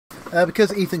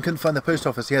Because Ethan couldn't find the post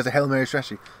office, he has a Hail Mary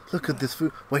strategy. Look at this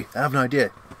fruit. Wait, I have an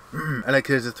idea. And I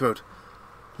clears his throat.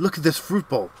 Look at this fruit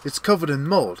bowl. It's covered in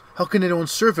mold. How can anyone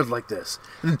serve it like this?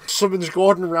 And summons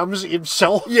Gordon Ramsay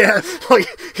himself. Yeah. Like,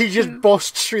 he just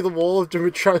busts through the wall of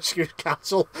Dimitrescu's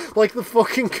castle like the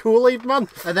fucking Kool-Aid man.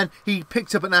 And then he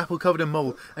picks up an apple covered in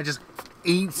mold and just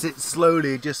eats it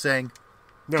slowly, just saying,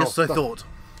 no, just as I thought.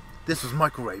 This was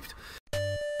microwaved.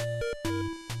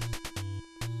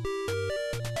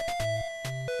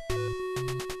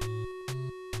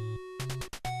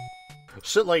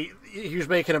 So, like, he was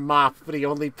making a map, but he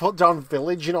only put down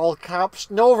village in all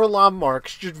caps. No other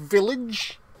landmarks, just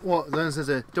village. What? Then it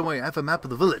says, don't worry, I have a map of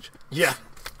the village. Yeah.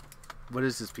 What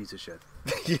is this piece of shit?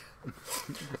 Yeah.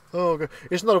 Oh, God.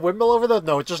 Isn't that a windmill over there?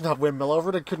 No, it doesn't have windmill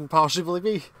over it. It couldn't possibly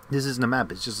be. This isn't a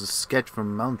map, it's just a sketch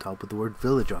from a mountaintop with the word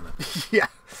village on it. Yeah.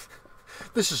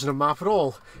 This isn't a map at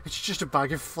all. It's just a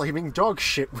bag of flaming dog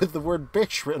shit with the word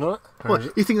bitch written on it.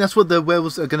 What? You think that's what the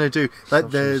werewolves are going to do?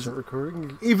 Like, there's,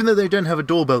 even though they don't have a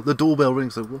doorbell, the doorbell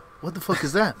rings. Like, what the fuck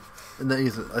is that? And then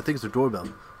he's like, I think it's a doorbell.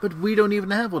 But we don't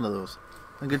even have one of those.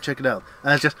 I'm going to check it out.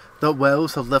 And it's just, the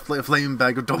werewolves have left like a flaming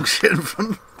bag of dog shit in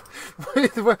front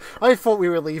of them. I thought we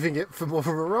were leaving it for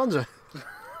Mother Miranda.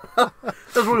 That's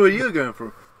what you were going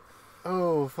for.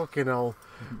 Oh, fucking hell.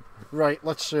 Right,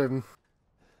 let's,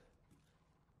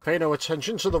 pay no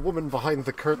attention to the woman behind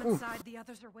the curtain.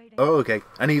 Oh, okay.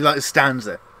 And he like stands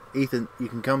there. Ethan, you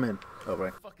can come in. Oh,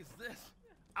 right. What the fuck is this?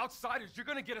 Outsiders, you're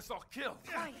gonna get us all killed.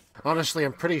 Honestly,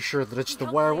 I'm pretty sure that it's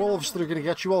the werewolves that are gonna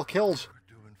get you all killed.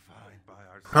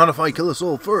 Not if I kill us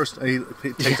all first. And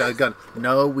he takes out a gun.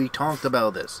 No, we talked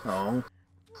about this. Oh.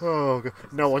 Oh, God.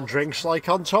 No one drinks like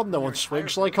Anton, no one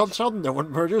swings like Anton, no one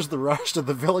murders the rest of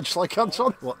the village like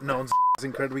Anton. What? No one's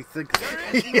incredibly thick.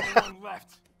 Yeah.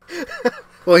 Left.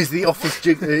 Well, he's the office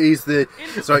he's the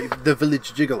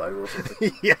village gigolo or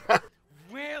something. Yeah.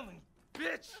 Wailing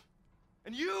bitch.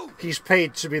 And you. He's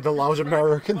paid to be the loud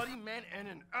American. Man and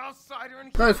an outsider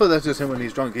and No, I thought that's just him when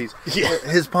he's drunk.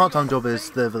 His part-time job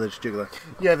is the village gigolo.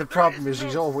 Yeah, the problem is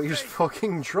he's always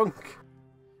fucking drunk.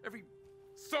 Every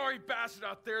sorry bastard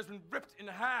out there has been ripped in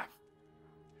half.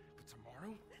 But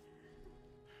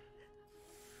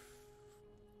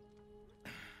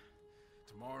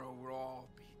tomorrow we'll all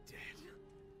be dead.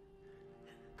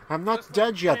 I'm not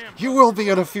dead yet. You will be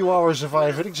in a few hours if I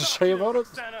have anything to say about it.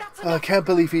 I can't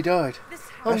believe he died.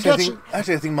 Actually, I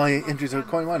think my injuries are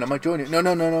quite minor. I might join you. No.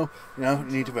 You know,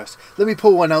 you need to rest. Let me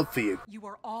pull one out for you.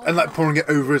 And like pouring it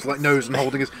over his like nose and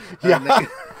holding his neck.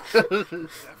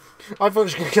 I thought he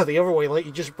was going to go the other way, like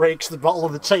he just breaks the bottle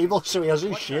on the table so he has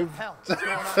his shiv.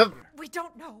 We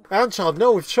don't know. Anton,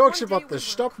 no, we've talked about this.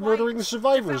 Stop murdering the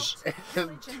survivors.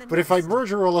 But if I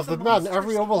murder all of the men,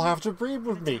 everyone will have to breed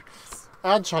with me.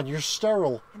 Anton, you're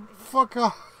sterile. Fuck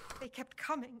off. They kept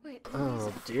coming.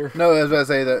 Oh, dear. No, I was about to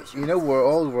say that, you know, we're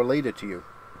all related to you.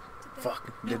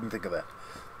 Fuck, didn't think of that.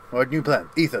 Alright, new plan.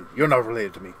 Ethan, you're not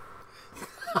related to me.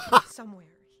 Somewhere.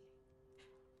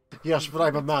 Yes, but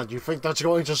I'm a man. You think that's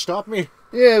going to stop me?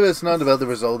 Yeah, but it's not about the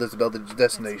result, it's about the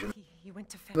destination. He went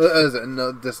to fetch.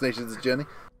 No, destination is the journey.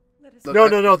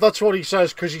 No, that's what he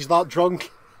says because he's not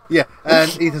drunk. Yeah, and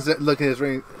Ethan's looking at his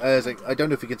ring. He's like, I don't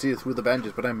know if you can see it through the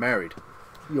bandages, but I'm married.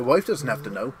 Your wife doesn't have to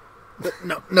know. But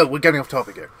no, we're getting off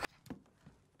topic here.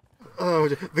 Oh,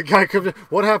 the guy comes in.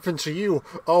 What happened to you?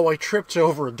 Oh, I tripped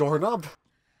over a doorknob.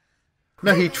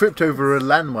 No, he tripped over a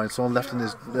landmine someone left in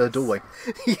his doorway.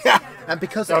 Yeah. And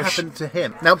because it happened to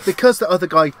him. Now, because the other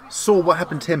guy saw what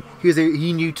happened to him,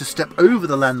 he knew to step over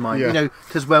the landmine. Yeah. You know,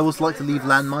 because werewolves like to leave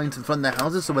landmines in front of their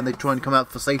houses, so when they try and come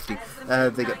out for safety,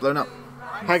 they get blown up.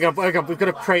 Hang on, we've got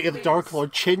to pray to the Dark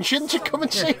Lord Chin Chin to come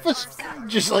and save us.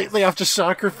 Just like they have to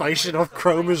sacrifice enough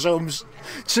chromosomes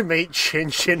to make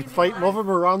Chin Chin fight Mother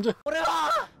Miranda.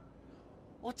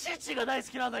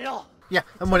 Yeah,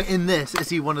 and when in this, is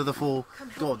he one of the four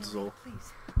gods, or...?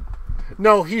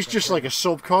 No, he's just like a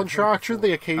subcontractor.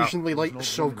 They occasionally like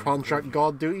subcontract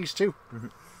god duties too.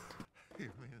 Give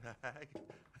me the hag.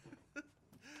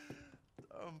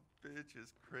 Dumb bitch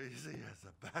is crazy as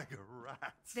a bag of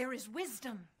rats. There is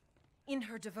wisdom in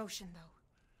her devotion, though.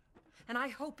 And I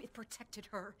hope it protected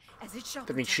her as it shall.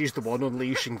 I mean, she's the one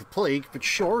unleashing the plague, but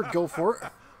sure, go for it.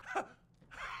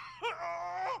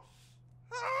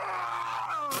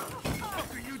 What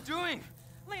are you doing?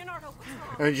 Leonardo.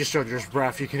 And just under his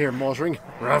breath, you can hear muttering,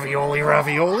 "Ravioli,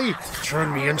 ravioli,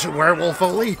 turn me into werewolf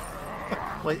Oli."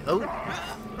 Wait, oh.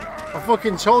 I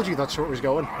fucking told you that's where it was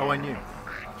going. Oh, I knew.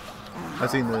 I've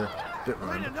seen the bit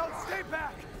No, stay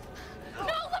back.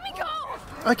 No, let me go.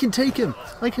 I can take him.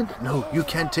 No, you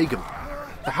can't take him.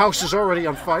 The house is already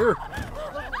on fire.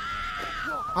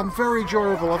 I'm very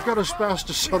durable. I've got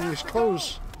asbestos on these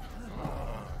clothes.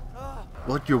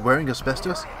 What, you're wearing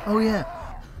asbestos? Oh yeah.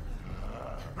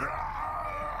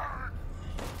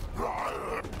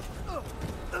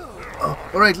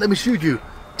 Oh, alright, let me shoot you.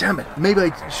 Damn it, maybe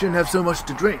I shouldn't have so much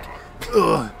to drink.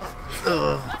 Ugh.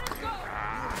 Ugh.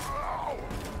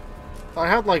 I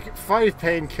had like 5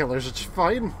 painkillers, it's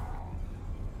fine.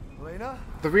 Elena?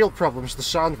 The real problem's the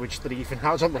sandwich that Ethan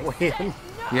had on the way in.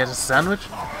 He had a sandwich?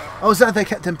 Oh, is that they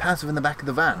kept him passive in the back of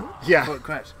the van? Yeah. Oh,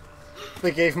 crashed.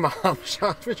 They gave him a ham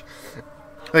sandwich.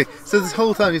 Wait, so this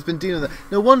whole time he's been dealing with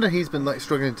that. No wonder he's been like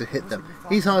struggling to hit them.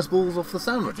 He's hard as balls off the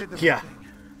sandwich. Yeah.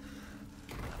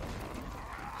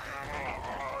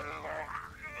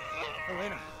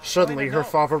 Suddenly her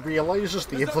father realises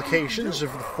the implications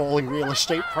of the falling real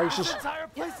estate prices. The entire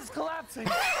place is collapsing.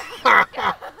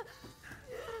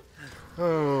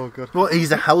 Oh god. What,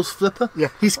 he's a house flipper? Yeah.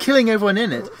 He's killing everyone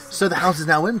in it, so the house is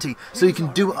now empty, so he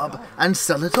can do it up and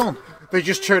sell it on. They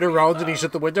just turn around and he's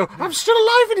at the window. I'm still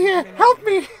alive in here! Help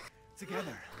me!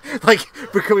 Together. Like,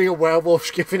 becoming a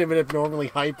werewolf's giving him an abnormally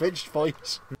high-pitched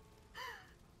voice.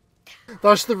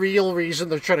 That's the real reason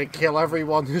they're trying to kill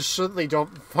everyone, is so they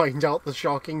don't find out the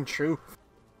shocking truth.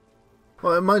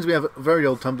 Well, it reminds me of a very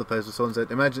old Tumblr post where someone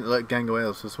said, imagine like Gang of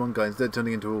Whales, this one guy instead of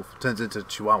turning into a wolf, turns into a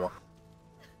chihuahua.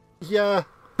 Yeah.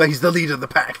 But he's the leader of the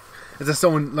pack. As if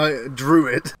someone like drew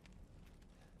it.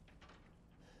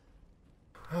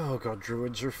 Oh god,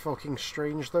 druids are fucking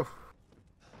strange though.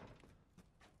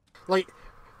 Like,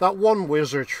 that one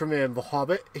wizard from The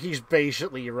Hobbit, he's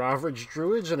basically your average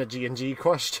druids in a D&D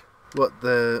quest. What,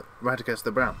 the Radicus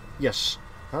the Brown? Yes.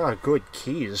 Ah, good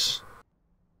keys.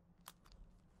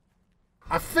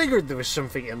 I figured there was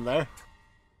something in there.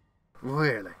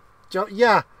 Really?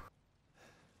 Yeah.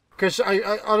 Because I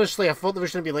honestly, I thought there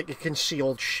was going to be like a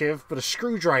concealed shiv, but a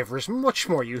screwdriver is much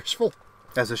more useful.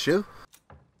 As a shiv?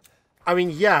 I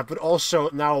mean, yeah, but also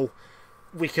now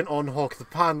we can unhook the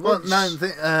pan. Well, now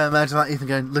imagine that Ethan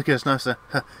going, look at us now, sir.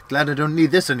 Glad I don't need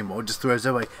this anymore, just throws it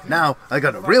away. Now I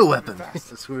got a real weapon. A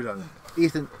screwdriver.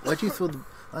 Ethan, why'd you throw the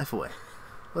knife away?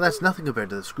 Well, that's nothing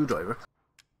compared to the screwdriver.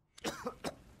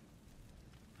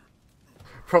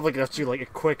 Probably gonna have to do like a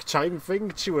quick time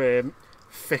thing to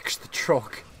fix the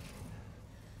truck.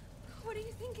 What are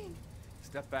you thinking?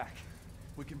 Step back.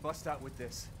 We can bust out with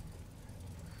this.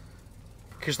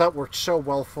 Because that worked so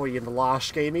well for you in the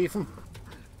last game, even.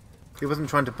 He wasn't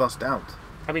trying to bust out.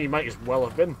 I mean, he might as well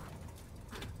have been.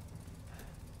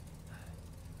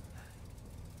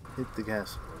 Hit the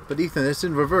gas. But Ethan, it's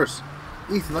in reverse.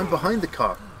 Ethan, I'm behind the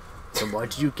car. Then why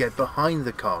did you get behind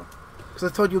the car?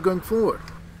 Because I thought you were going forward.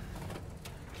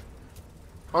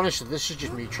 Honestly, this is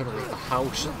just me trying to leave the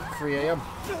house at 3 AM.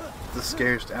 The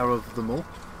scariest hour of them all.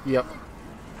 Yep.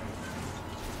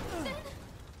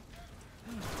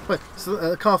 Wait, so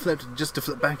the car flipped just to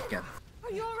flip back again.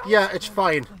 Are you alright? Yeah, it's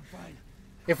fine.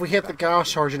 If we hit the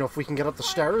gas hard enough, we can get up the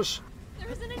stairs. There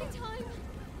isn't any time.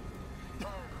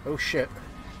 Oh shit.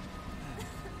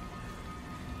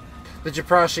 The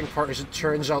depressing part is it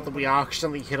turns out that we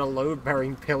accidentally hit a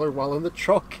load-bearing pillar while in the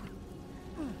truck.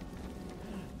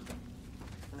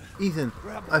 Ethan,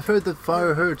 I've heard that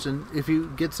fire hurts, and if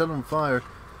you get set on fire,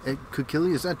 it could kill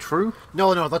you. Is that true?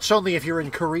 No, that's only if you're in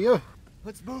Korea.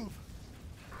 Let's move.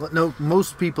 Well, no,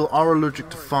 most people are allergic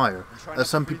to fire.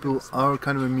 Some people are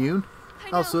kind of immune.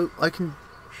 Also, I can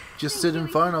just sit in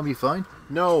fire and I'll be fine.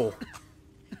 No.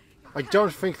 I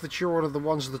don't think that you're one of the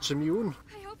ones that's immune.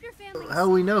 I hope your family. How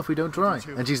will we know if we don't try?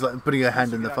 And she's like putting her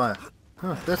hand in the fire.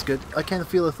 Oh, that's good. I can't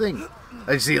feel a thing.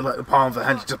 I see like the palm of her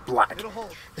hand is just black.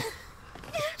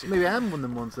 Maybe I am one of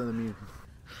them ones that are immune.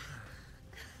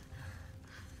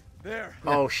 There.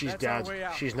 Oh, she's That's our dead. way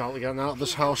out. She's not getting out of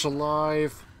this house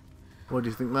alive. What do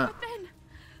you think that? But then,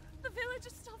 the village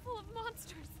is still full of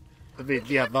monsters. I mean,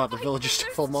 yeah, the village is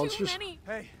There's full of too monsters. many.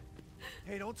 Hey,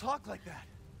 don't talk like that.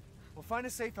 We'll find a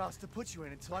safe house to put you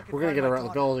in until I can. We're gonna find get my her out of the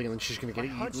daughter. building and then she's gonna get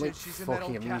My hunch eaten like is she's in that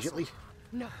fucking old immediately.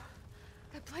 No.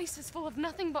 That place is full of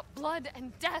nothing but blood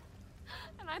and death.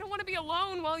 And I don't want to be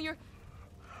alone while you're...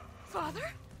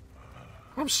 Father?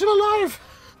 I'm still alive!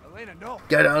 Elena, no.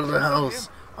 Get out of the house.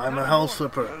 I'm a house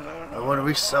flipper. I want to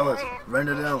resell it. Rent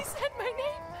it out. He said my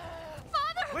name.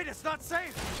 Father! Wait, it's not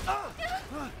safe.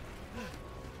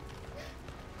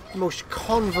 The most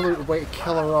convoluted way to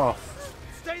kill her off.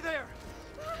 Stay there.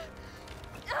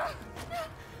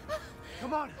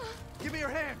 Come on, give me your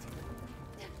hand.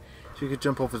 She could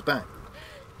jump off his back.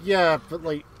 Yeah, but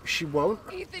like, she won't.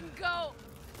 Ethan, go!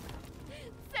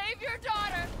 Save your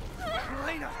daughter!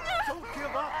 Elena, don't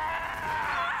give up.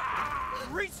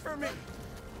 Reach for me.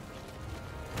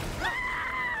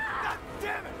 God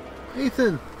damn it.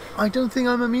 Ethan, I don't think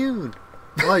I'm immune.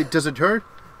 Why, does it hurt?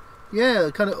 Yeah,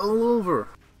 kind of all over.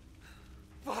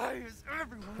 Why is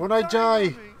everyone When I dying die,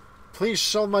 on me? please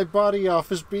sell my body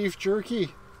off as beef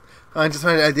jerky. I just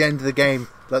find at the end of the game,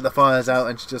 like the fire's out,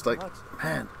 and she's just like,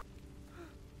 man,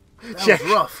 that was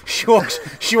rough.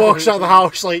 She walks out of the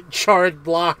house like charred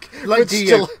black. Like but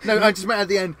Dio. still... No, I just meant at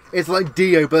the end, it's like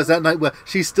Dio, but it's that night where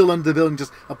she's still under the building,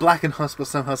 just a blackened husk, but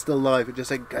somehow still alive. It's just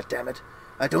like, God damn it,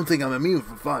 I don't think I'm immune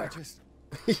from fire.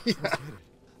 Yeah.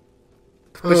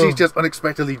 But she's just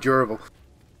unexpectedly durable.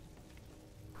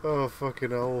 Oh,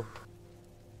 fucking hell.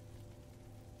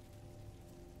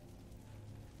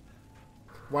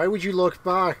 Why would you look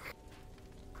back?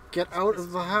 Get out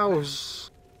of the house.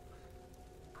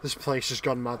 This place has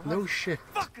gone mad. No shit.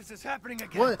 Fuck is this happening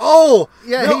again? What? Oh!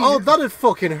 Yeah, No, that'd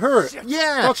fucking hurt.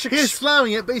 Yeah, That's he's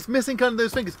slamming it, but he's missing kind of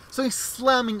those fingers. So he's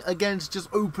slamming against just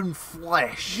open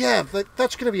flesh. Yeah,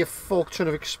 that's going to be a fuck ton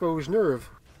of exposed nerve.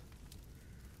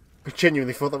 I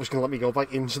genuinely thought that was going to let me go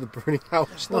back into the burning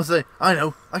house. I'll say, I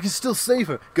know, I can still save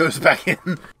her. Goes back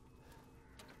in.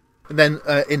 And then,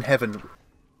 in heaven.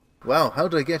 Wow, how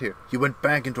did I get here? You went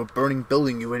back into a burning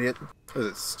building, you idiot. Was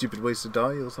it stupid ways to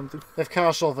die or something? If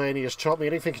Castlevania's taught me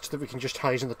anything, it's that we can just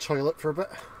hide in the toilet for a bit.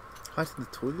 Hide in the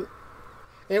toilet?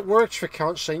 It works for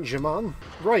Count Saint-Germain.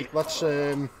 Right, let's, Who's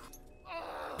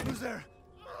there?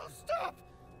 Stop!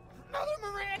 Mother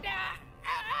Miranda!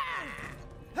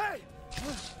 Hey!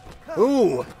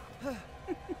 Ooh!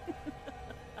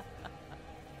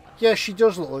 Yeah, she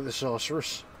does look like the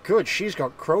sorceress. Good, she's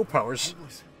got crow powers.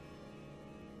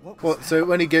 Well, so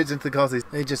when he gets into the castle,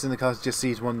 he just in the castle just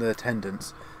sees one of the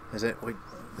attendants. Is it, wait,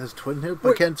 there's a toilet here?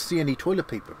 But I can't see any toilet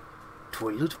paper.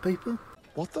 Toilet paper?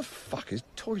 What the fuck is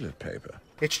toilet paper?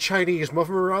 It's Chinese,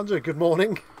 Mother Miranda, good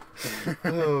morning.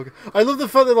 Oh, I love the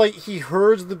fact that, like, he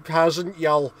heard the peasant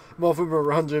yell, Mother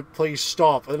Miranda, please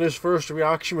stop, and his first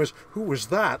reaction was, who was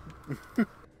that?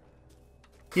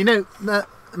 You know,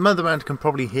 Mother Miranda can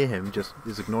probably hear him, just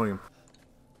is ignoring him.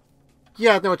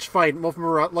 Yeah, no, it's fine, Mother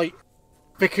Miranda, like,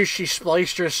 because she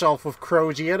spliced herself with crow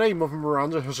DNA, Mother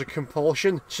Miranda has a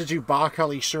compulsion to do back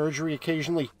alley surgery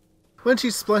occasionally. When she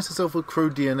spliced herself with crow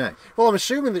DNA? Well, I'm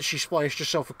assuming that she spliced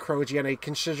herself with crow DNA,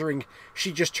 considering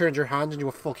she just turned her hand into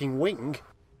a fucking wing.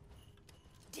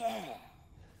 Yes.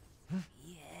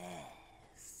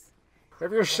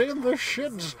 Have you seen this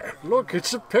shit? Look,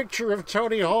 it's a picture of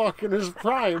Tony Hawk in his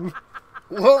prime.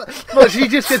 What? But she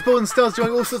just gets bored and starts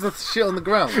drawing all sorts of shit on the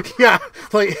ground. Yeah,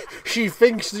 like, she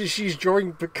thinks that she's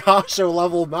drawing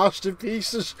Picasso-level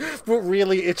masterpieces, but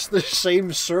really it's the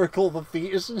same circle of the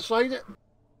fetus inside it.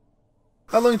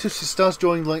 How long until she starts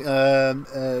drawing, like,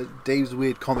 Dave's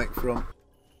weird comic from?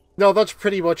 No, that's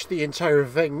pretty much the entire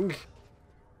thing.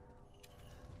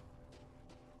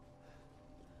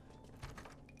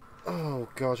 Oh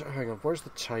god, hang on, where's the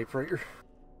typewriter?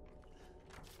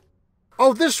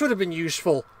 Oh, this would have been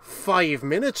useful 5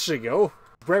 minutes ago.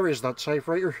 Where is that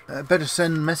typewriter? Better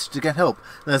send a message to get help.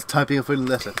 That's typing a full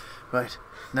letter. Right,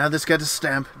 now this get a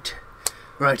stamp.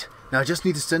 Right, now I just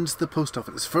need to send this to the post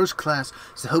office. It's first class,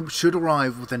 so help should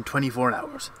arrive within 24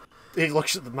 hours. He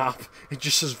looks at the map. It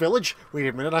just says village. Wait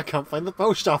a minute, I can't find the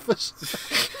post office.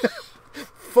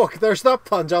 Fuck, there's that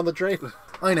pun down the drain.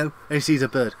 I know, and he sees a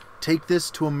bird. Take this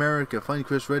to America, find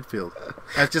Chris Redfield.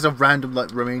 That's just a random, like,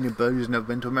 Romanian bird who's never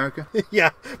been to America.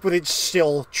 Yeah, but it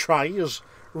still tries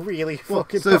really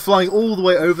fucking... So flying all the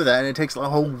way over there, and it takes like a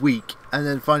whole week, and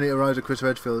then finally arrives at Chris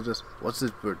Redfield and just, what's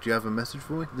this bird? Do you have a message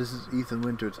for me? This is Ethan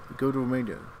Winters. Go to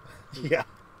Romania. Yeah.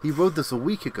 He wrote this a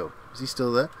week ago. Is he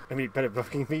still there? I mean, better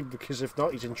fucking me, because if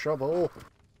not, he's in trouble.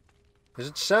 Is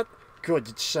it set? Good,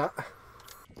 it's set.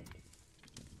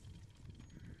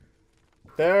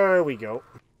 There we go.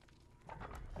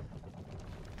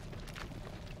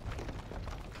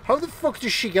 How the fuck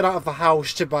does she get out of the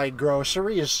house to buy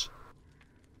groceries?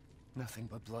 Nothing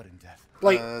but blood and death.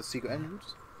 Like, secret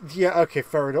entrance? yeah, okay,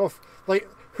 fair enough. Like,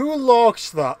 who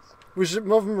locked that? Was it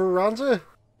Mother Miranda?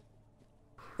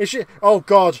 Is she? Oh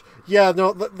god, yeah,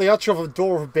 no, they had to have a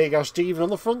door with a big ass demon on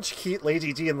the front to keep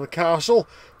Lady D in the castle,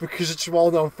 because it's a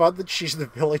well-known fact that she's the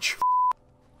village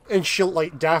and she'll,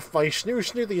 like, death by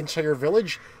snoo the entire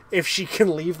village if she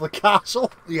can leave the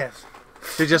castle. Yes.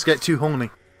 They just get too horny.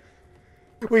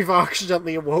 We've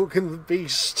accidentally awoken the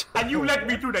beast. And you let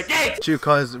me through the gate! She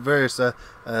requires various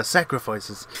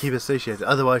sacrifices to keep her satiated.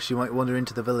 Otherwise, she might wander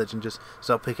into the village and just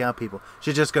start picking out people.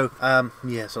 She'll just go,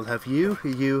 yes, I'll have you,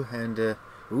 and,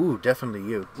 ooh, definitely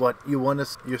you. What, you want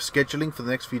us, you're scheduling for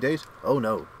the next few days? Oh,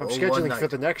 no. I'm scheduling for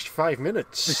the next 5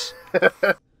 minutes.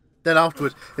 Then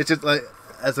afterwards, it's just like,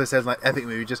 as I said, like, epic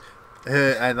movie, just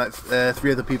her and, like,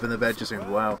 3 other people in the bed just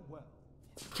saying, wow.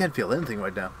 You can't feel anything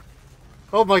right now.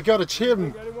 Oh my god, it's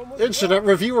him! Internet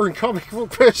reviewer and comic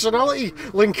book personality,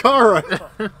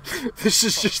 Linkara! This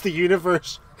is just the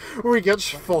universe where he gets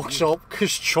fucked up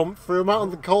because Chump threw him out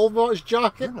on the cold about his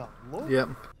jacket. Yep.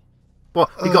 Well,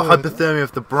 he got hypothermia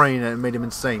of the brain and it made him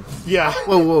insane. Yeah.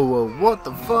 Whoa, whoa, whoa, what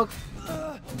the fuck?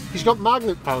 He's got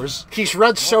magnet powers. He's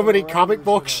read so many comic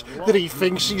books that he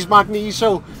thinks he's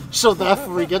Magneto, so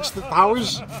therefore he gets the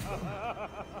powers.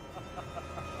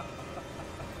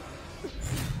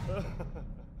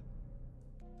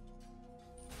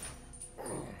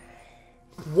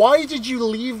 Why did you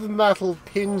leave the metal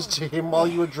pins to him while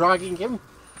you were dragging him?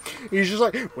 He's just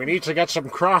like, we need to get some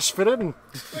cross-fitting,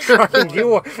 dragging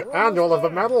you and all of the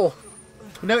metal.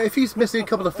 You know, if he's missing a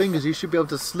couple of fingers, he should be able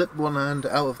to slip one hand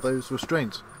out of those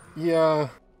restraints. Yeah.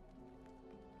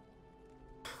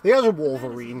 There's a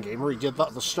Wolverine game where he did that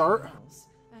at the start.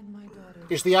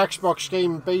 Is the Xbox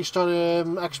game based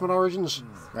on X-Men Origins?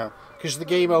 No. Because the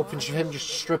game opens with him just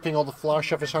stripping all the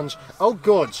flesh off his hands. Oh,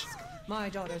 good. My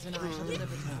daughters and I shall live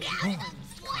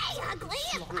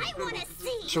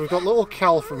So we've got little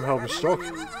Cal from Homestuck,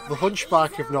 the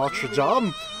Hunchback of Notre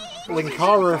Dame,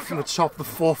 Linkara from the top of the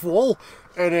fourth wall,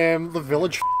 and the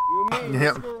village.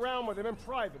 Yeah.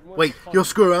 Wait, you'll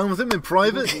screw around with him in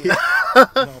private?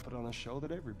 Put on a show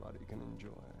that everybody can enjoy.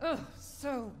 Ugh,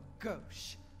 so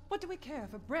gauche. What do we care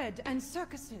for bread and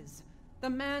circuses? The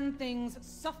man thinks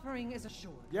suffering is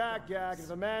assured. Yak, yak,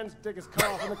 if a man's dick is cut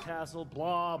off in the castle,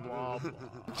 blah, blah, blah.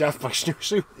 Death by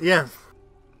Snoozu. Yeah.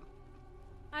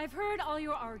 I've heard all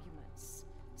your arguments.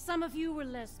 Some of you were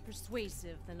less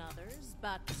persuasive than others,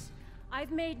 but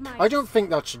I've made my... I don't think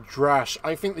that's a dress.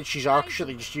 I think that she's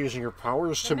actually just using her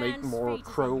powers to make more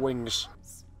crow wings.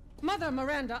 Mother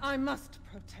Miranda, I must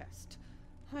protest.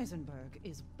 Heisenberg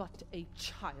is but a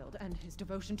child, and his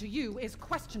devotion to you is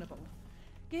questionable.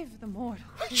 Give the mortal.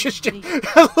 Just, I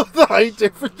love the height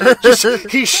difference. Just,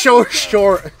 he's so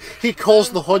short. He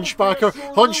calls the hunchback,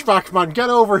 "Hunchback man, get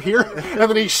over here!" And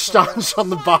then he stands on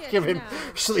the back of him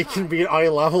so he can be at eye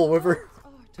level with her.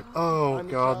 Oh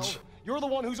God. You're the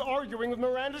one who's arguing with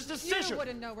Miranda's decision. You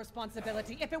wouldn't know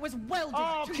responsibility if it was welded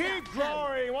Oh, to keep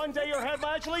growing. One day your head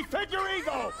might actually fit your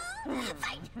ego.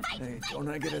 Hey, don't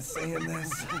I get a say in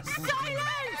this?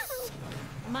 Silence!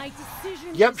 My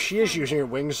decision. Yep, she is using her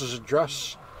wings as a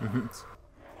dress.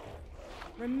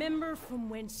 Remember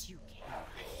from whence you came.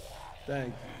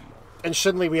 Thank you. And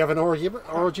suddenly we have an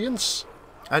audience.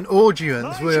 An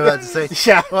audience, we're about to say.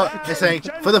 Yeah. Well, they're saying,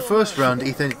 for the first round,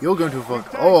 Ethan, you're going to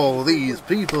fuck all these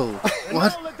people.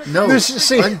 What? No,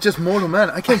 I'm just mortal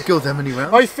man. I can't go that many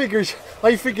rounds. I figured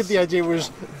the idea was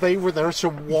they were there to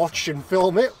watch and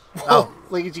film it. Oh,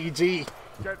 Lady D.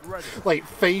 Get ready. Like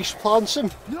face plants him.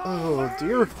 Oh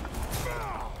dear. 10,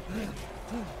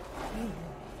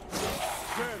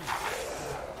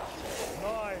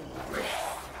 9,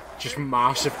 Just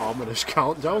massive ominous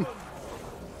countdown.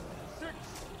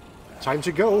 Time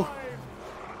to go. 5,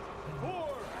 4,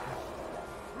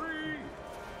 3,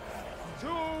 2,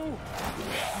 1.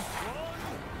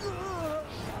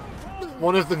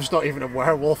 One of them's not even a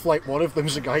werewolf, like one of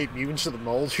them's a guy immune to the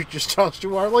mold who just has to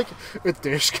wear like a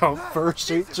discount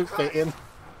fursuit to fit in.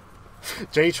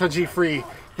 Day 23,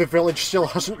 the village still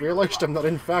hasn't realised I'm not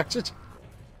infected.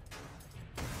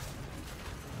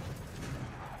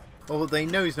 Well, they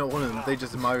know he's not one of them. They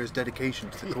just admire his dedication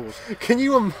to the cause. Can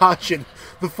you imagine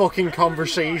the fucking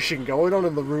conversation going on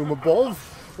in the room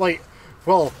above? Like,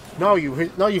 well, now you've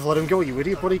let him go, you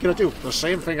idiot. What are you going to do? The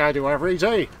same thing I do every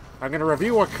day. I'm going to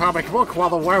review a comic book while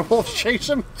the werewolves chase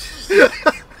him.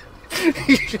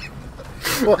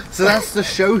 What? So that's the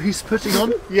show he's putting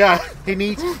on? Yeah. He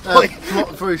needs plot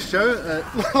for his show?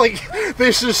 Like,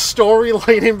 this is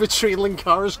storyline in between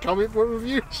Linkara's comic book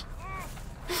reviews.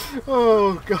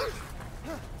 Oh, God.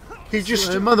 He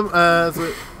just... the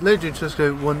Legend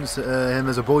Trisco wants him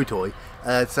as a boy toy,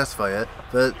 to satisfy it,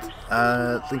 but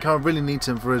Linkara really needs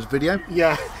him for his video.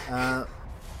 Yeah.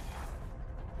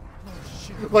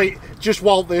 Like, just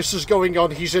while this is going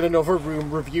on, he's in another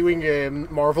room reviewing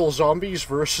Marvel Zombies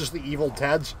versus the Evil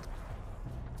Dead.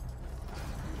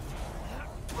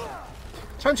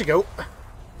 Time to go.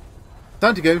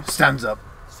 Time to go. Stands up.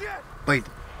 Wait,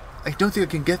 I don't think I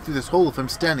can get through this hole if I'm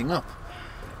standing up.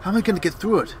 How am I going to get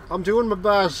through it? I'm doing my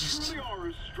best.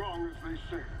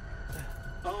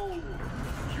 Oh,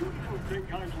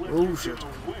 shit.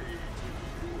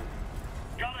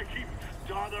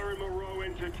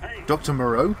 Dr.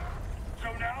 Moreau?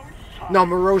 No,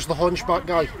 Moreau's the hunchback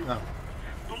guy.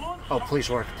 Oh, please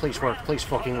work, please work, please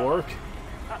fucking work.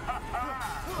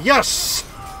 Yes!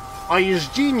 I is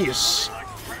genius!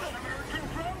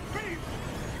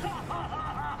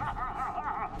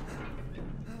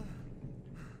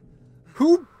 Who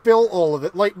built all of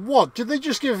it. Like, what? Did they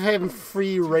just give him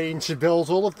free reign to build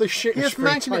all of this shit? He has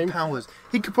magnet powers.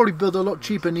 He could probably build a lot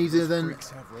cheaper and easier than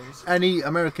any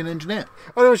American engineer.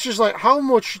 And it was just like, how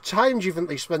much time do you think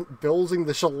they spent building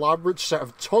this elaborate set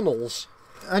of tunnels?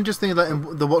 And just thinking that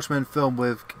in the Watchmen film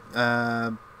with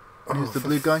who's the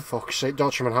blue guy? Fuck's sake,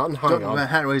 Dr. Manhattan. Dr.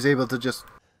 Manhattan was able to just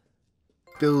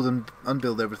build and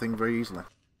unbuild everything very easily.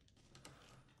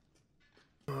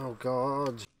 Oh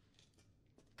god.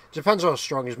 Depends how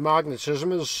strong his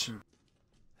magnetism is.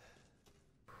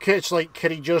 It's like,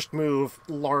 can he just move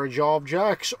large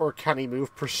objects, or can he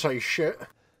move precise shit?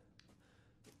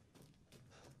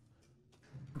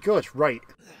 Good, right.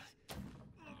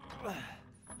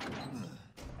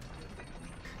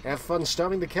 Have fun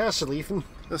storming the castle, Ethan.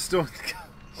 Let's storm the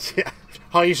castle. Yeah.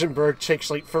 Heisenberg takes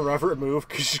like forever to move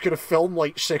because he's going to film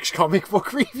like 6 comic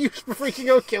book reviews before he can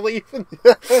go kill Ethan.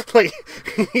 Like,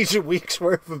 he needs a week's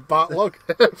worth of backlog.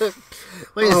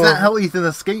 Wait, is that how Ethan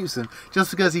escapes him?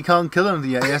 Just because he can't kill him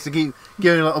yet, he has to keep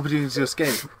giving him opportunities to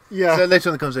escape. Yeah. So later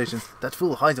in the conversation, that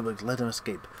fool Heisenberg let him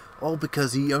escape. All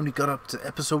because he only got up to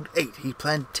episode 8. He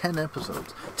planned 10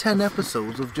 episodes. 10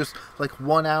 episodes of just like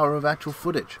 1 hour of actual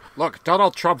footage. Look,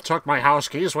 Donald Trump took my house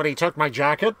keys when he took my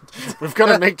jacket. We've got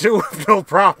to make do with no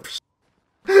props.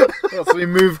 So he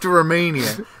moved to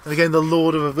Romania and became the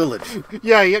lord of a village.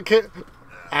 Yeah,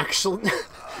 excellent.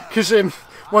 Because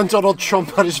when Donald Trump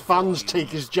had his fans take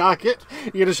his jacket,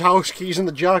 he had his house keys in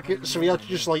the jacket, so he had to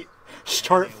just like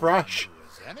start fresh.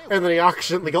 And then he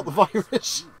accidentally got the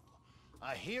virus.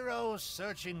 A hero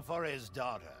searching for his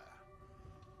daughter.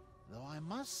 Though I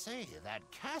must say, that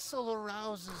castle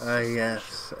arouses...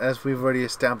 Yes, as we've already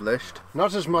established.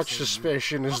 Not as much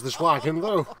suspicion as this wagon,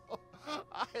 though.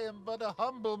 I am but a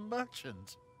humble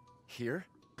merchant. Here?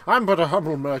 I'm but a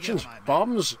humble merchant.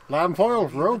 Bombs, lamp oil,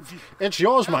 rope. It's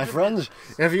yours, my friend,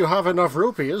 if you have enough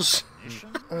rupees.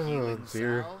 Oh,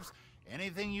 dear.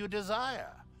 Anything you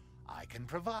desire, I can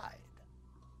provide.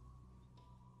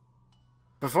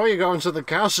 Before you go into the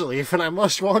castle, Ethan, I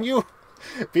must warn you.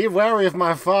 Be wary of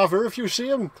my father if you see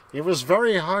him. He was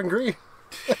very hungry.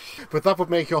 But that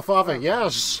would make your father,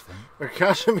 yes,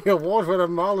 Academy Award winner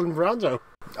Marlon Brando.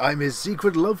 I'm his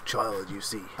secret love child, you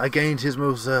see. I gained his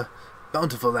most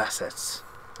bountiful assets.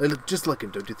 They look just like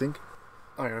him, don't you think?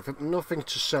 I have nothing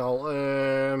to sell.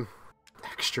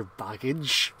 Extra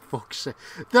baggage. Fuck's sake.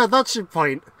 That's the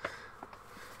point.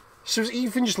 So is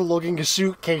Ethan just lugging a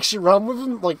suitcase around with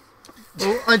him? Like,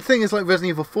 well, I think it's like Resident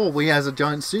Evil 4 where he has a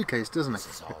giant suitcase, doesn't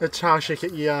he? Natasha,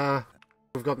 yeah.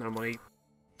 We've got no money.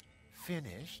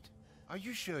 Finished? Are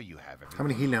you sure you have everything? How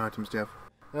many healing items do you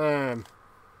have?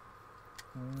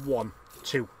 1,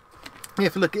 2. Yeah,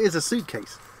 if you look, it is a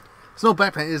suitcase. It's not a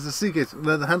backpack, it is a suitcase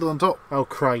with the handle on top. Oh,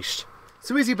 Christ.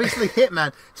 So is he basically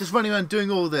Hitman, just running around doing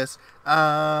all this?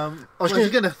 Was he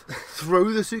going to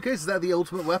throw the suitcase? Is that the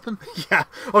ultimate weapon? Yeah,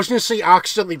 I was going to say he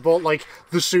accidentally bought, like,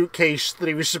 the suitcase that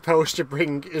he was supposed to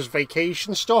bring his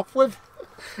vacation stuff with.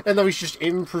 And now he's just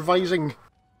improvising.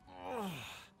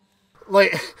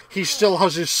 Like, he still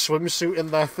has his swimsuit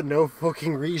in there for no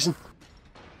fucking reason.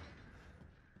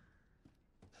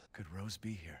 Could Rose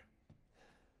be here?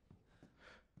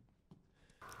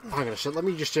 Hang on a sec, let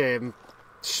me just,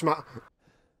 smack...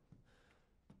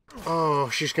 Oh,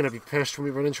 she's going to be pissed when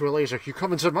we run into a laser. You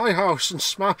come into my house and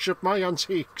smash up my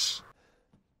antiques.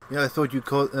 Yeah, I thought you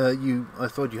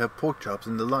had pork chops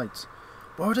in the lights.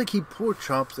 Why would I keep pork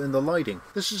chops in the lighting?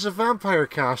 This is a vampire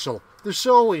castle. There's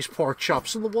always pork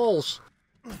chops in the walls.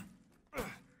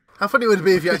 How funny would it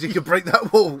be if you actually could break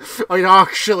that wall? I'd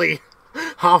actually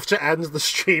have to end the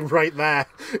stream right there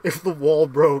if the wall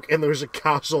broke and there was a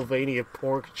Castlevania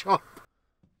pork chop.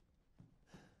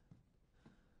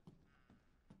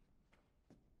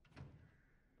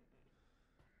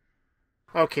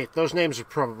 Okay, those names are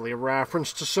probably a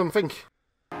reference to something.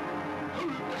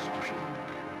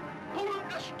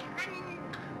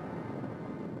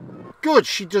 Good,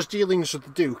 she does dealings with the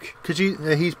Duke. Because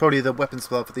he's probably the weapon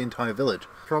supplier for the entire village.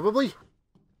 Probably.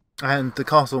 And the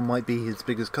castle might be his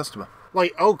biggest customer.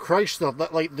 Like, oh Christ though,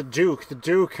 like the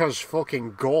Duke has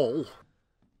fucking gall.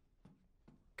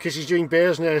 Because he's doing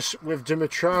business with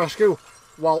Dimitrescu,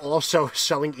 while also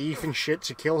selling Ethan shit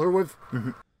to kill her with.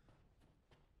 Mm-hmm.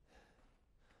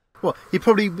 Well, he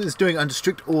probably was doing under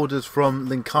strict orders from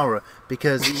Linkara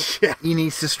because he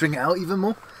needs to string it out even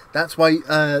more. That's why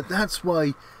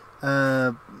Lady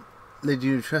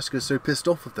Dimitrescu is so pissed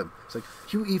off with them. It's like,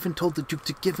 you even told the Duke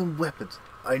to give him weapons.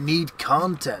 I need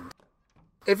content.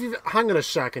 Hang on a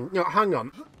second. No, hang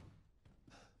on.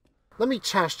 Let me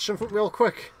test something real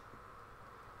quick.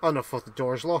 Oh no, fuck, the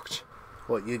door's locked.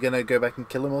 What, you're gonna go back and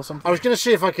kill him or something? I was gonna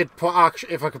see if I could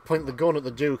point the gun at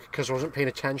the Duke, because I wasn't paying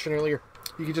attention earlier.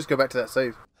 You can just go back to that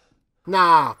save.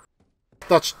 Nah.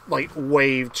 That's, like,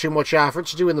 way too much effort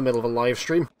to do in the middle of a live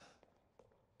stream.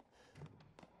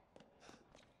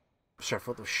 Sorry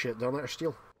for the shit down there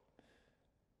still.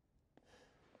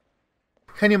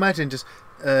 Can you imagine just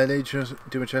Lady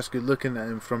Dimitrescu looking at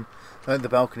him from the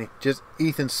balcony? Just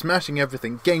Ethan smashing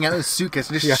everything, getting out his suitcase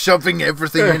and just shoving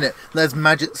everything in it. That's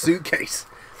magic suitcase.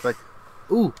 Like,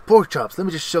 ooh, pork chops, let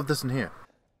me just shove this in here.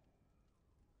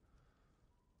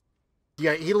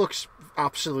 Yeah, he looks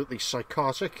absolutely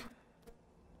psychotic.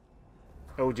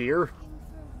 Oh dear.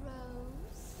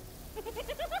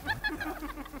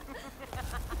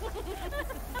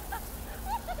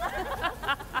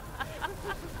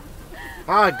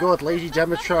 Ah, good, Lady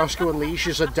Dimitrescu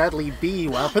unleashes a deadly bee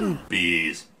weapon.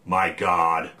 Bees, my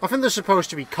god. I think they're supposed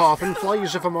to be coffin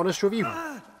flies, if I'm honest with you.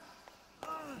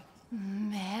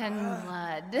 Man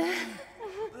blood.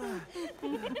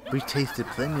 We tasted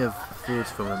plenty of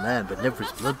foods from a man, but never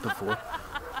his blood before.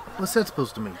 What's that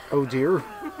supposed to mean? Oh dear.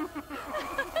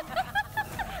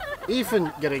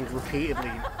 Ethan getting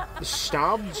repeatedly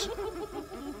stabbed.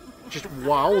 Just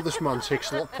wow, this man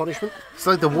takes a lot of punishment. It's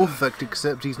like the wolf effect,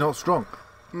 except he's not strong.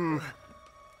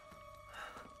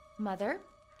 Mother,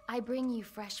 I bring you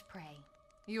fresh prey.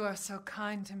 You are so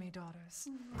kind to me, daughters.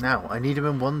 Now, I need him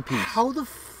in one piece. How the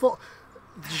fuck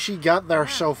did she get there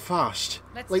so fast?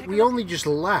 Like, we only just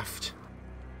left.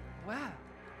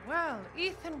 Well,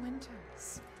 Ethan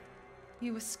Winters.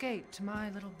 You escaped my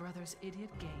little brother's idiot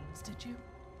games, did you?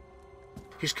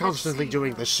 He's constantly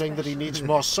doing this, saying that he needs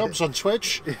more subs on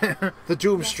Twitch. The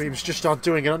Doom streams just aren't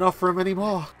doing it enough for him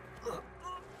anymore.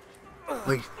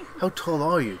 Wait, how tall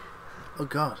are you? Oh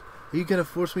god, are you gonna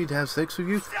force me to have sex with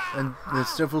you? And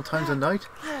several times a night?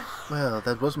 Well,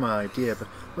 that was my idea, but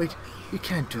wait, you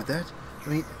can't do that. I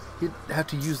mean, you'd have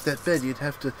to use that bed, you'd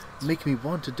have to make me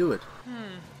want to do it.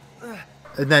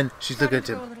 And then she's looking at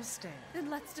him. Then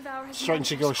let's devour his Starting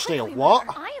to go stale. quickly, What?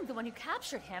 Mother. I am the one who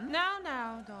captured him.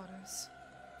 Now, daughters.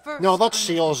 First, No, that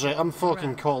seals it. I'm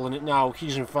fucking calling it now.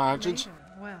 He's infected. later,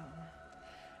 well,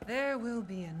 there will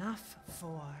be enough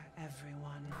for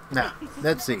everyone. Now,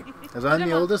 let's see. As I'm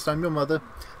the oldest, I'm your mother.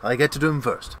 I get to do him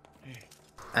first.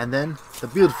 And then the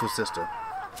beautiful sister.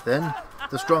 Then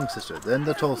the strong sister. Then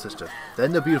the tall sister.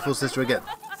 Then the beautiful sister again.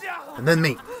 And then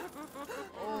me.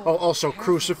 Oh, also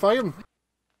crucify him.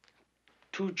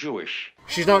 Too Jewish.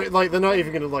 She's not, like, they're not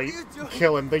even gonna, like,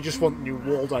 kill him. They just want new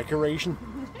wall decoration.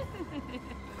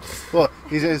 Well,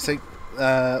 he's going to say,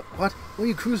 what? Why are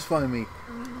you crucifying me?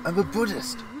 I'm a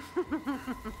Buddhist.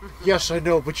 Yes, I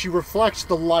know, but you reflect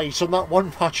the light on that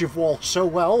one patch of wall so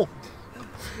well.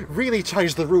 Really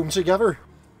ties the room together.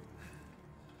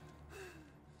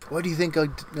 Why do you think why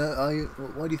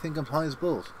do you think I'm high as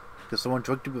balls? Because someone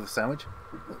drugged you with a sandwich?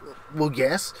 Well,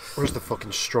 yes. Where's the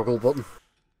fucking struggle button?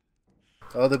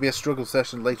 Oh, there'll be a struggle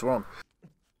session later on.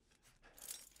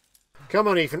 Come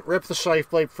on, Ethan, rip the scythe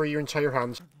blade through your entire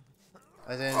hand.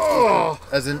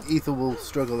 As in Ethan will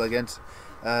struggle against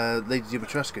Lady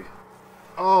Dimitrescu.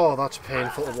 Oh, that's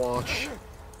painful to watch.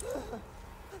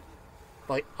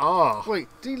 Like, Wait,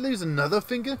 did he lose another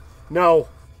finger? No.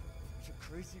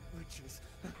 Crazy witches.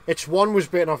 It's one was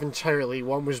bitten off entirely,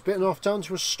 one was bitten off down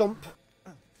to a stump.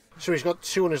 So he's got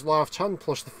two on his left hand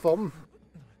plus the thumb.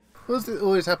 What does it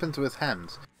always happen to his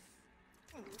hands?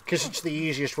 Because it's the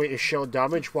easiest way to show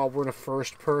damage while we're in a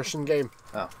first-person game.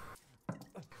 Oh.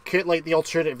 Like, the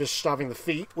alternative is stabbing the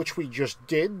feet, which we just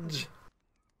did.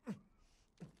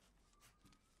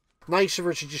 Nice of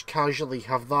her to just casually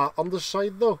have that on the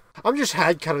side, though. I'm just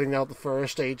headcanoning out the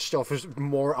first aid stuff as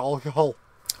more alcohol.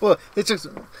 Well, it's just...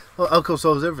 Well, alcohol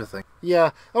solves everything.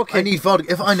 Yeah, okay. I need vodka.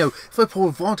 If I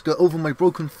pour vodka over my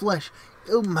broken flesh,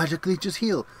 it'll magically just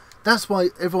heal. That's why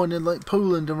everyone in, like,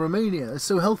 Poland and Romania is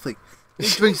so healthy. They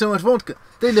drink so much vodka.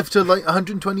 They live to, like,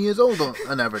 120 years old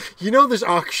on average. You know there's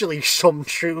actually some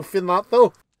truth in that,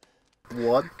 though.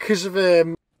 What? Because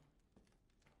of,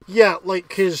 yeah, like,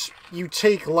 because you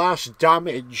take less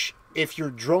damage if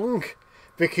you're drunk,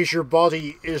 because your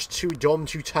body is too dumb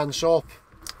to tense up.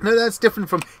 No, that's different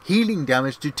from healing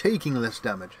damage to taking less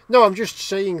damage. No, I'm just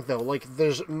saying, though, like,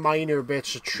 there's minor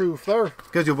bits of truth there.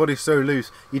 Because your body's so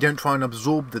loose, you don't try and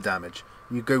absorb the damage.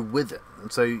 You go with it.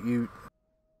 And so you...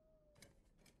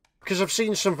 Because I've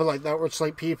seen something like that where it's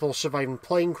like people surviving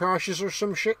plane crashes or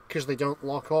some shit because they don't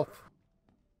lock up.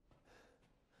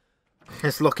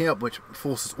 It's locking up, which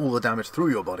forces all the damage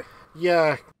through your body.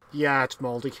 Yeah, it's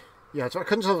mouldy. Yeah, I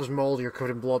couldn't tell if it was mouldy or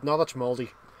covered in blood. No, that's mouldy.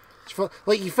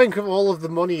 Like, you think of all of the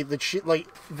money that shit, like,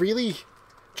 really?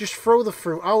 Just throw the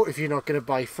fruit out if you're not going to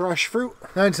buy fresh fruit.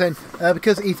 No, I'm saying,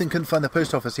 because Ethan couldn't find the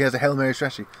post office, he has a Hail Mary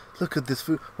strategy. Look at this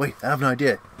fruit. Wait, I have an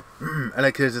idea. And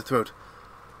I clears his throat.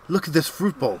 Look at this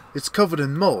fruit bowl. It's covered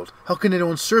in mold. How can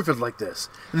anyone serve it like this?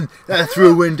 And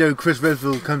through a window, Chris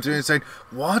Redfield comes in and saying,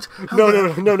 "What?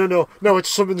 No, it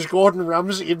summons Gordon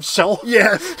Ramsay himself.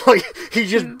 Yeah. Like, he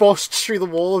just busts through the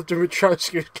wall of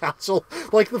Dimitrescu's castle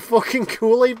like the fucking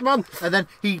Kool-Aid man. And then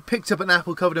he picks up an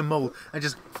apple covered in mold and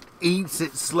just eats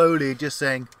it slowly, just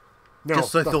saying,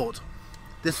 just as I thought.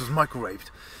 This was microwaved.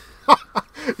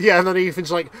 Yeah, and then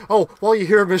Ethan's like, "Oh, while you're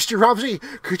here, Mr. Ramsey,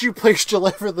 could you please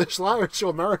deliver this letter to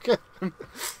America?"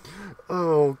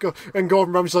 Oh, God. And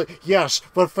Gordon Ramsay's like, "Yes,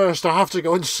 but first I have to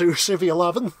go and sue Civvy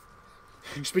 11.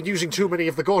 He's been using too many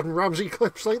of the Gordon Ramsay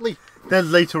clips lately."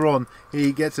 Then later on,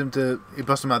 he busts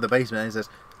him out of the basement and he says,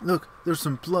 "Look, there's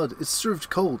some blood. It's served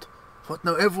cold." "What?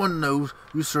 No, everyone knows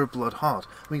you serve blood hot.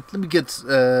 I mean, let me get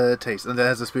a taste." And then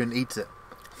has a spoon and eats it.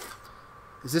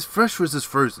 "Is this fresh or is this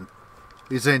frozen?"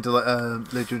 He's saying to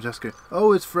Lady Jessica,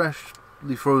 "Oh, it's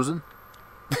freshly frozen."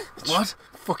 What?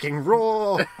 Fucking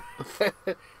raw. Look at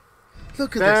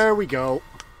this. There we go.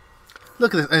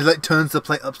 Look at this. And he turns the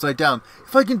plate upside down.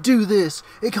 "If I can do this,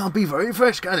 it can't be very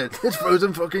fresh, can it? It's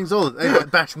frozen fucking solid." And he's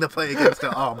bashing the plate against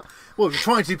her arm. Well, he's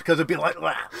trying to because it'd be like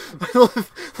that.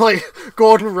 Like,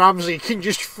 Gordon Ramsay can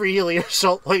just freely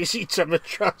assault Lacey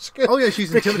Dimitrescu. Oh yeah,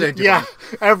 she's intimidated. Yeah,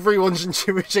 everyone's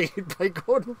intimidated by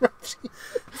Gordon Ramsay.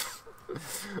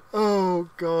 Oh,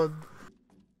 God.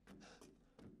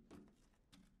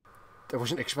 I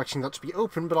wasn't expecting that to be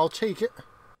open, but I'll take it.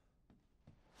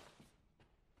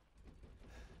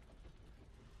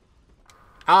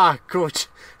 Ah, good.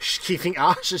 She's keeping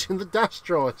ashes in the desk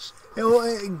drawers. Yeah,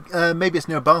 well, maybe it's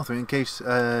near a bathroom in case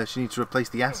she needs to replace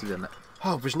the acid in it.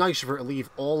 Oh, it was nice of her to leave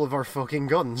all of our fucking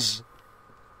guns.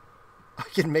 I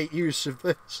can make use of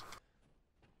this.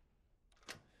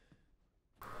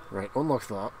 Right, unlock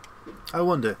that. I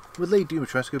wonder, would Lady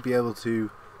Dimitrescu be able to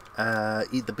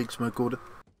eat the big smoke order?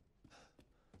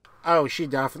 Oh, she'd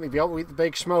definitely be able to eat the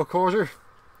big smoke order.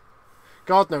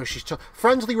 God knows she's tall.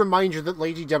 Friendly reminder that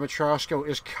Lady Dimitrescu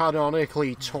is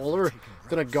canonically taller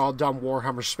than a goddamn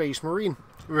Warhammer Space Marine.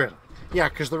 Really? Yeah,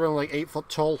 because they're only like 8 foot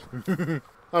tall.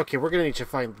 Okay, we're going to need to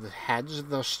find the heads of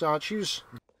the statues.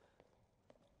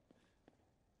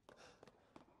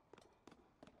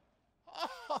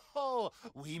 Oh,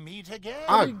 we meet again.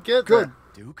 Ah, good.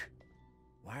 Duke,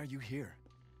 why are you here?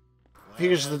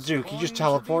 Here's the Duke. He just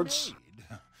teleports.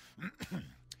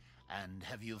 And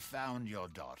have you found your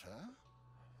daughter?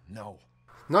 No.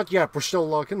 Not yet. We're still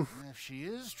looking. If she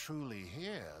is truly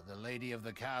here, the lady of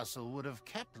the castle would have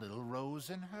kept little Rose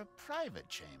in her private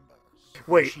chambers.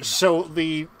 Wait, so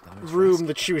the room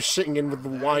that she was sitting in with the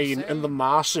wine and the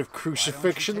massive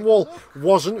crucifixion wall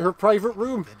wasn't her private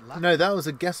room? No, that was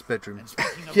a guest bedroom.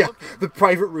 Yeah, the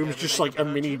private room's just like a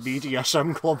mini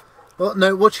BDSM club. Well,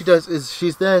 no, what she does is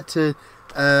she's there to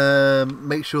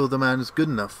make sure the man is good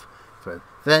enough for him.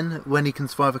 Then, when he can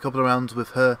survive a couple of rounds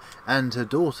with her and her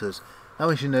daughters, now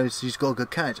when she knows she's got a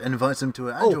good catch and invites them to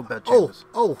her angel bed chambers.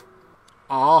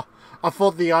 Ah, I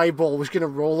thought the eyeball was going to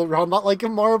roll around that like a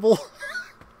marble.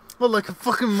 Well, like a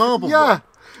fucking marble. Yeah.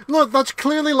 Look, that's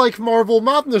clearly like Marble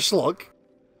Madness, look.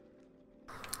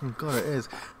 Oh, God, it is.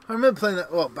 I remember playing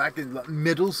that, back in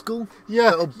middle school?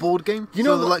 Yeah. A board game? You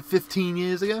know, like 15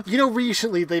 years ago? You know,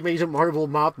 recently they made a Marble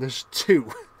Madness 2.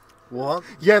 What?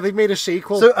 Yeah, they made a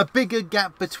sequel. So a bigger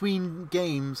gap between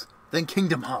games than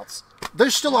Kingdom Hearts. They're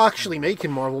still actually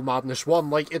making Marble Madness 1.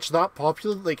 Like, it's that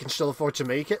popular that they can still afford to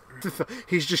make it.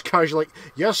 He's just casually like,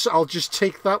 yes, I'll just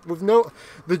take that with no...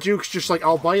 The Duke's just like,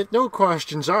 I'll buy it, no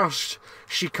questions asked.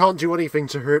 She can't do anything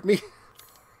to hurt me.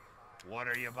 What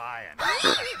are you buying?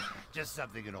 Just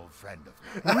something an old friend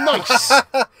of mine. Nice!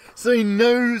 So he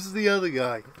knows the other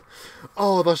guy.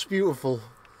 Oh, that's beautiful.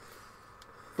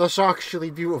 That's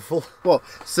actually beautiful. What?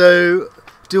 So...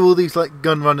 do all these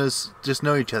gun runners just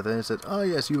know each other? And said, "Oh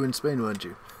yes, you were in Spain, weren't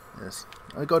you?" "Yes,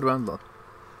 I got around a lot."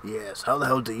 "Yes, how the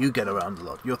hell do you get around a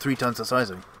lot? You're 3 times the size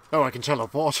of me." "Oh, I can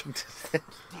teleport."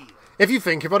 If you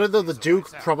think about it, though, the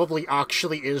Duke probably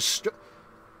actually is.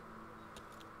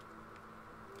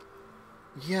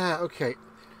 Yeah. Okay.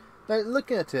 Now,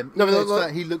 look at him.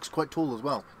 He looks quite tall as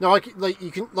well. No,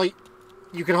 you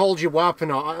can hold your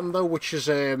weapon on him though, which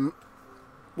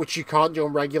you can't do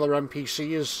on regular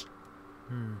NPCs.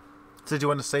 So do you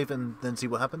want to save and then see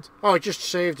what happens? Oh, I just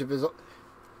saved it.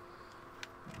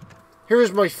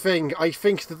 Here's my thing. I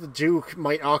think that the Duke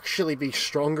might actually be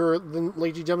stronger than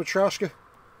Lady Dimitrescu.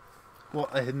 What,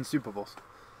 a hidden super boss?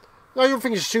 I don't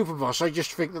think he's a super boss. I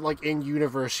just think that, in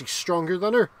universe, he's stronger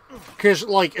than her. Because,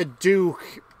 a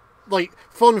Duke Like,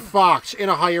 fun fact, in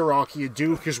a hierarchy, a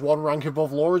Duke is one rank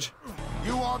above Lord.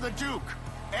 You are the Duke,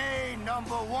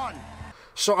 A#1.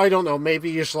 So, I don't know,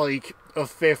 maybe it's like a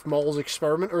fifth mold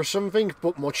experiment or something,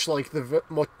 but much like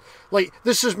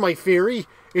this is my theory,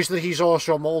 is that he's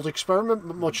also a mold experiment,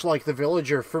 but much like the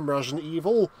villager from Resident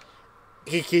Evil,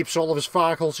 he keeps all of his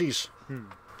faculties.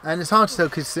 And it's hard to tell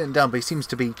because he's sitting down, but he seems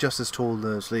to be just as tall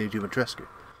as Leo Dimitrescu.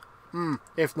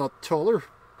 If not taller.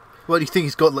 Well, you think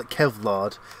he's got like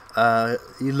Kevlar?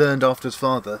 He learned after his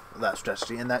father that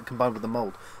strategy, and that combined with the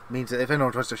mold means that if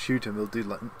anyone tries to shoot him, he'll do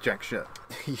like jack shit.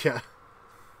 Yeah.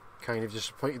 Kind of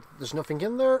disappointed there's nothing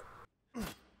in there.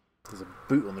 There's a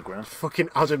boot on the ground. Fucking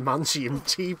adamantium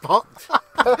teapot.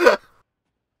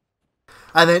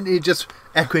 And then he just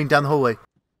echoing down the hallway.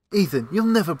 Ethan, you'll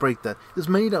never break that. It's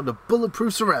made out of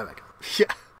bulletproof ceramic.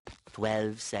 Yeah.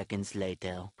 12 seconds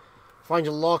later. Find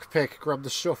a lockpick, grab the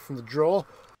stuff from the drawer.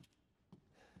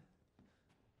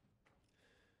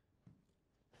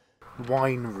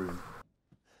 Wine room.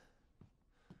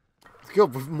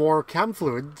 Good, with more cam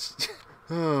fluids.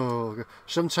 Oh,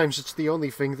 sometimes it's the only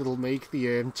thing that'll make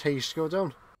the taste go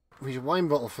down. We need a wine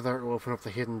bottle for that to open up the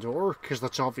hidden door, because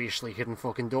that's obviously a hidden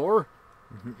fucking door.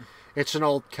 It's an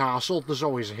old castle, there's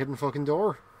always a hidden fucking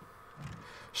door.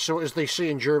 So as they say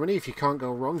in Germany, if you can't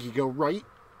go wrong, you go right.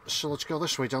 So let's go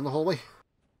this way down the hallway.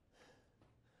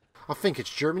 I think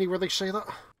it's Germany where they say that.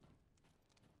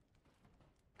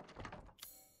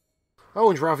 Oh,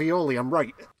 and ravioli, I'm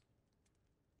right.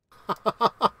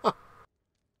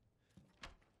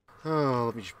 Oh,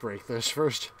 let me just break this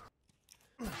first.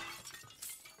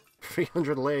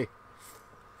 300 lei.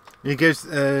 He goes to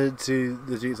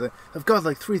the Duke like, I've got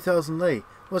like 3,000 lei.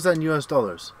 What's that in US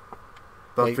dollars?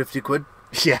 About Like, 50 quid?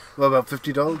 Yeah. What about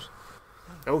 $50?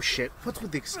 Oh shit. What's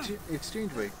with the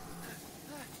exchange rate?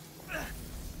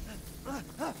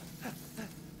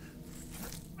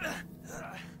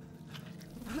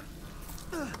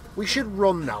 We should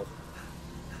run now.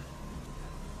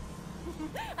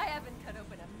 I haven't cut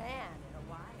open a man in a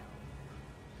while.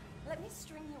 Let me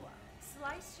string you up.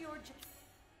 Slice your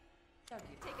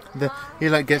He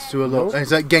like gets to a lot. And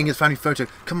he's like getting his family photo.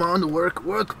 Come on, work,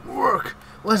 work, work.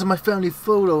 Why is my family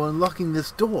photo unlocking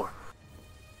this door?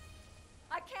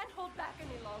 I can't hold back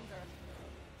any longer.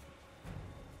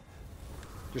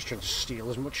 Just trying to steal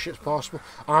as much shit as possible.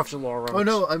 After Laura. Oh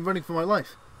no, I'm running for my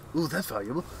life. Ooh, that's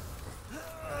valuable.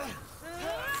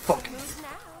 Fuck.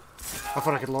 I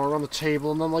thought I could lower her on the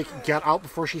table and then like get out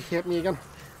before she hit me again.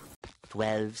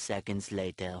 12 seconds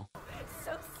later. It's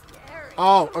so scary.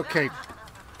 Oh, okay.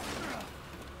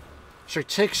 So it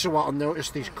takes a while to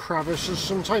notice these crevices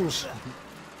sometimes.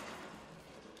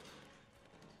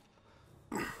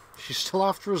 She's still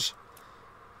after us.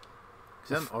 Is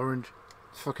that an orange?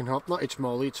 Fucking hope not. It's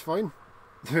Molly, it's fine.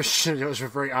 Those were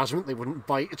very adamant they wouldn't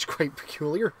bite. It's quite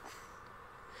peculiar.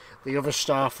 The other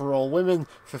staff are all women.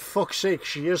 For fuck's sake,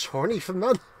 she is horny for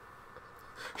men.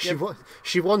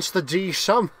 She wants the D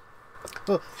Sam.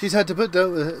 Well, she's had to put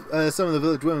down some of the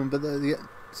village women, but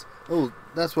oh,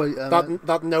 that's why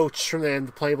that note's from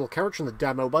the playable character in the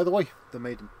demo, by the way. The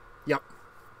maiden. Yep.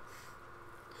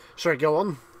 Sorry, go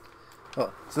on.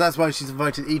 Oh, so that's why she's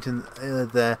invited Ethan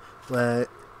there, where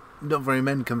not very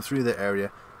men come through the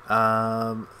area.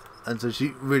 And so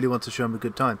she really wants to show him a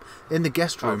good time. In the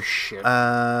guest room, she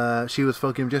was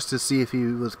fucking him just to see if he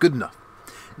was good enough.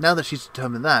 Now that she's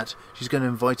determined that, she's going to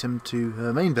invite him to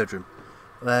her main bedroom,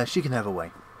 where she can have a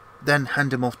way. Then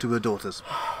hand him off to her daughters.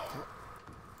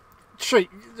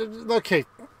 Straight, okay.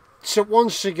 So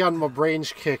once again, my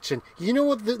brain's kicked in. You know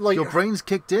what? Your brain's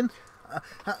kicked in?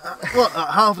 What?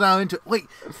 Half an hour into it? Wait.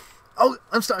 Oh,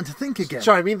 I'm starting to think again.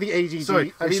 Sorry, I mean the ADD.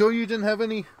 Sorry, are you sure you didn't have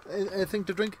anything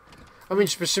to drink? I mean,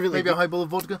 specifically... Maybe a high bowl of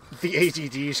vodka? The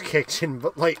ADD's kicked in,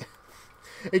 but, like...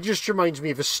 It just reminds me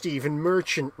of a Stephen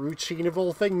Merchant routine of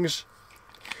all things.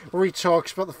 Where he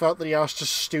talks about the fact that he has to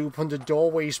stoop under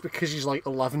doorways because he's, like,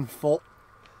 11 foot.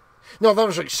 No, that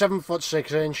was, like, 7 foot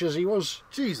 6 inches he was.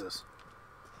 Jesus.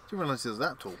 I didn't realise he was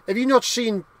that tall. Have you not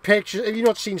seen pictures... Have you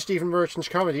not seen Stephen Merchant's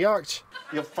comedy act?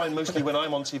 You'll find mostly when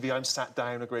I'm on TV, I'm sat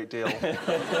down a great deal.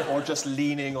 Or just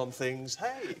leaning on things.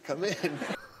 Hey, come in.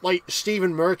 Like,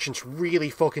 Stephen Merchant's really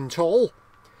fucking tall.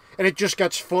 And it just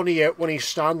gets funnier when he's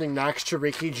standing next to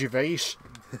Ricky Gervais.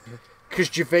 Because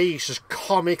Gervais is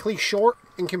comically short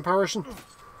in comparison.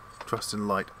 Trust in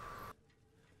light.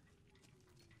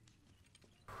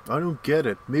 I don't get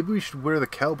it. Maybe we should wear the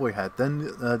cowboy hat. Then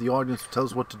the audience will tell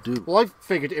us what to do. Well, I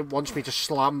figured it wants me to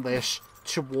slam this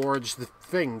towards the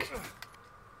thing.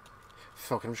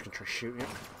 Fuck, I'm just going to try shooting it.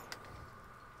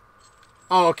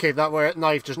 Oh, okay, that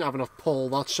knife doesn't have enough pull,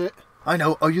 that's it. I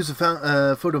know, I'll use a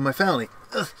photo of my family.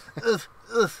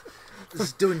 Ugh, this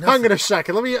is doing nothing. Hang on a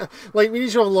second. Let me, we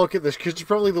need to have a look at this, because it's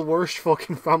probably the worst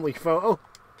fucking family photo.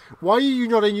 Why are you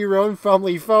not in your own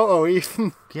family photo,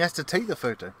 Ethan? He has to take the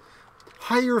photo.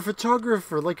 Hire a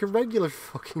photographer like a regular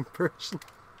fucking person.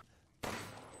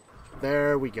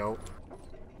 There we go.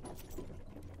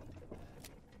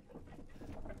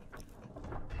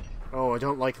 Oh, I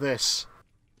don't like this.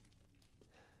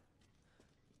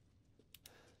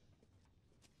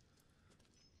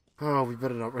 Oh, we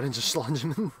better not run into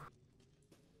Slenderman.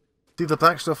 See the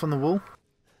black stuff on the wall?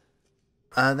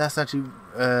 That's actually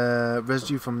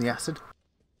residue from the acid.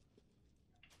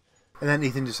 And then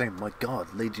Ethan just saying, my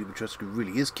god, Lady Dimitrescu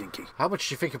really is kinky. How much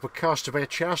do you think it would cost to buy a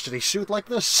chastity suit like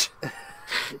this?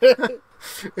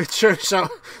 It turns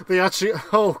out they actually...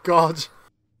 Oh god.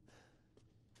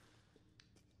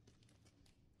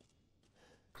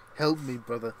 Help me,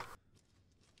 brother.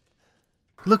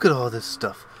 Look at all this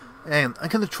stuff. And I'm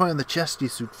going to try on the chastity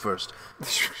suit first.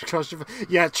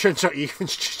 Yeah, it turns out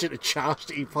Ethan's just in a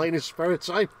chastity playing his spare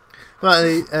time. Well,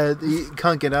 he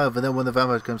can't get out, but then when the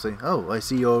vampires come saying, oh, I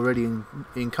see you're already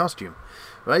in costume.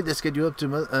 Right, let's get you up to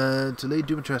Lady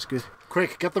Dimitrescu.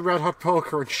 Quick, get the red hot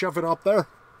poker and shove it up there.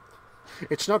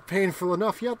 It's not painful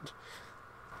enough yet.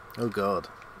 Oh god,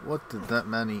 what did that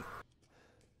man eat?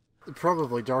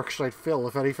 Probably Darkside Phil,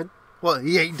 if anything. What,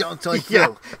 he ate Darkside Phil?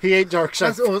 Yeah, he ate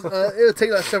Darkside Phil. It'll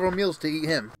take like several meals to eat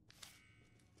him.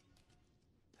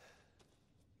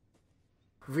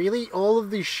 Really? All of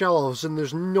these shelves and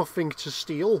there's nothing to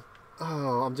steal?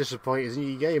 Oh, I'm disappointed in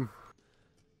your game.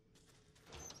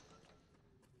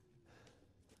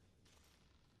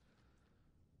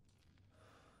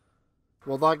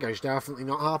 Well, that guy's definitely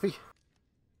not happy.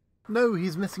 No,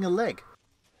 he's missing a leg.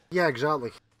 Yeah,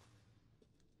 exactly.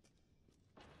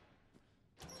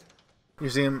 You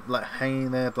see him like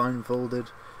hanging there blindfolded,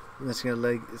 missing a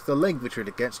leg. It's the leg which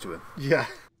really gets to him. Yeah.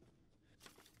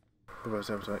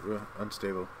 Otherwise, appetite were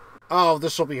unstable. Oh,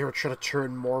 this will be her trying to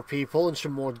turn more people into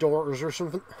more daughters or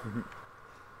something.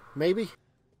 Maybe.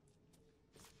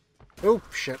 Oh,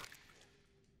 shit.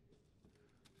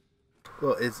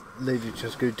 Well, it's Lady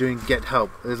just go doing get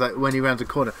help. It's like when he rounds the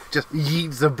corner, just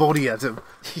yeets the body at him.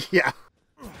 Yeah.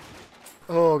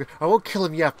 Oh, I won't kill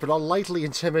him yet, but I'll lightly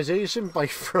intimidate him by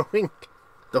throwing.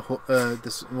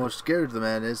 The more scared the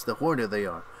man is, the hornier they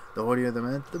are. The hornier the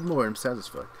man, the more I'm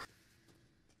satisfied.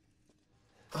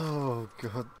 Oh,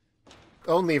 God.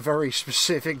 Only a very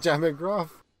specific demographic.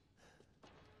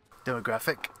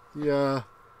 Demographic? Yeah.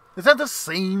 Is that the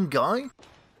same guy?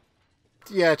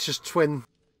 Yeah, it's just twin.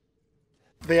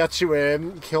 They had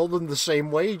to kill them the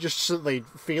same way, just so they'd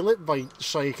feel it by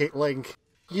psychic link.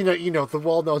 You know, the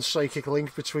well-known psychic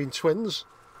link between twins.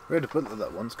 I read a book of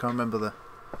that once, can't remember the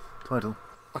title.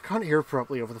 I can't hear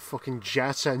properly over the fucking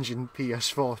jet engine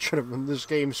PS4 trying to run this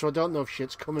game, so I don't know if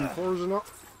shit's coming for us or not.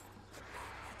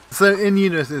 So in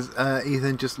Eunice is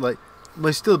Ethan just like, well,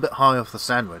 he's still a bit high off the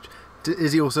sandwich.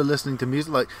 Is he also listening to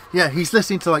music? Like, yeah, he's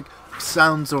listening to like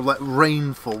sounds of like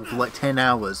rainfall for like 10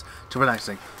 hours to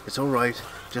relaxing. It's alright,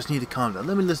 just need to calm down.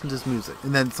 Let me listen to this music.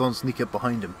 And then someone sneak up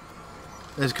behind him.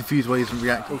 And he's confused why he isn't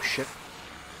reacting. Oh shit.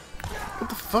 What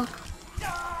the fuck?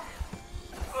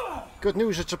 Good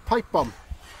news, it's a pipe bomb.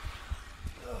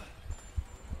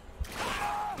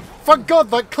 Thank God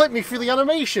that clipped me through the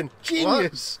animation.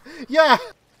 Genius. What? Yeah.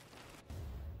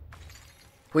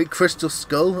 Wait, Crystal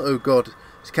Skull? Oh god.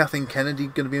 Is Kathleen Kennedy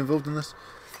going to be involved in this?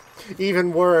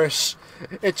 Even worse.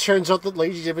 It turns out that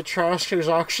Lady Dimitrescu is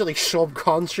actually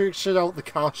subcontracted out the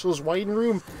castle's wine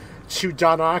room to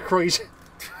Dan Aykroyd.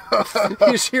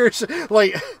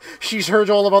 She's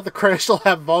heard all about the Crystal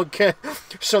Head vodka,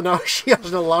 so now she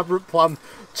has an elaborate plan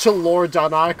to lure Dan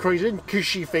Aykroyd in because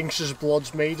she thinks his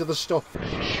blood's made of the stuff.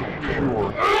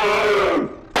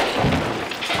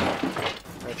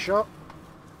 Headshot.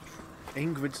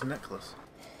 Ingrid's necklace.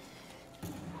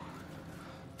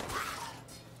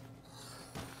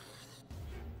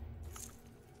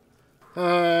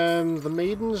 The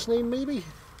maiden's name, maybe?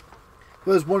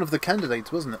 Well, it was one of the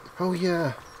candidates, wasn't it? Oh,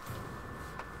 yeah.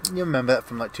 You remember that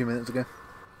from like 2 minutes ago?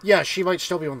 Yeah, she might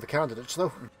still be one of the candidates,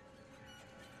 though.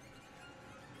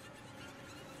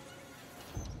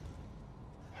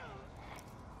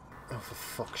 Oh, for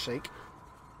fuck's sake.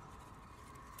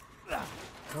 How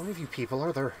many of you people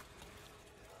are there?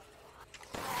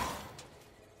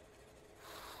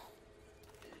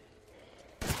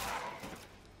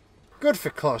 Good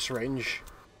for close range.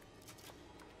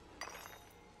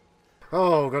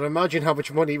 Oh, God, imagine how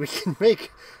much money we can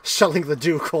make selling the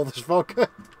Duke all this vodka.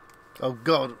 Oh,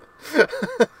 God.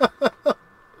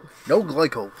 No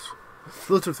glycols.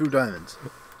 Filter through diamonds.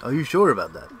 Are you sure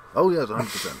about that? Oh, yes,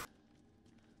 100%.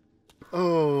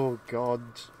 Oh, God.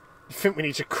 I think we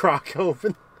need to crack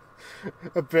open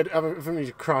a bit. I think we need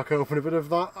to crack open a bit of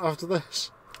that after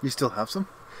this. You still have some?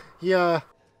 Yeah.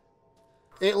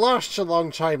 It lasts a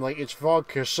long time. Like, it's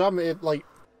vodka. Some it's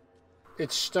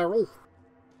sterile.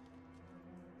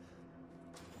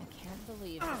 I can't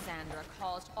believe Cassandra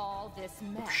caused all this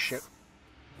mess. Oh, shit.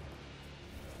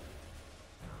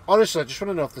 Honestly, I just want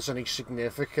to know if there's any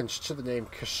significance to the name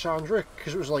Cassandra,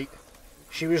 because it was like,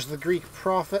 she was the Greek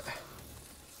prophet.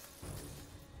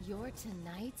 You're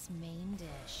tonight's main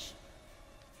dish.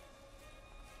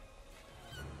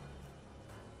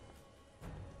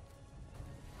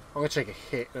 I'm going to take a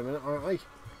hit in a minute, aren't I?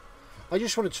 I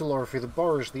just wanted to lure through the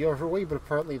bars the other way, but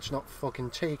apparently it's not fucking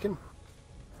taken.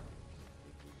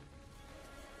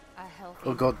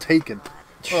 Oh god, taken.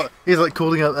 Oh, he's like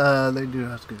calling out,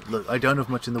 look, I don't have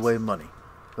much in the way of money.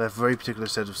 I have a very particular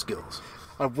set of skills.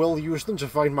 I will use them to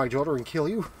find my daughter and kill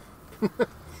you.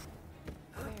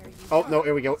 Oh, no,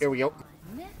 here we go, here we go.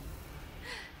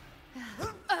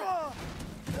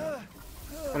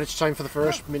 And it's time for the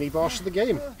first mini-boss of the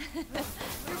game.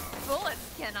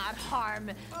 Bullets cannot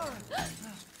harm.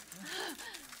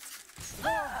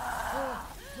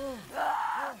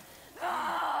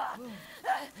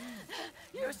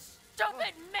 You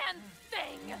stupid man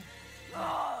thing!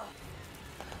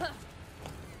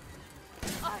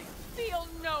 I feel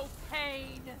no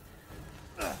pain.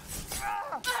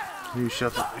 You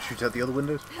shoot out the other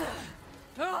windows?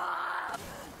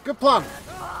 Good plan.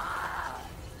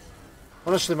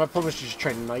 Honestly, my plan was to just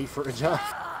try and knife her to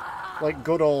death. Like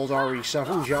good old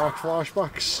RE7 Jack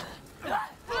flashbacks. How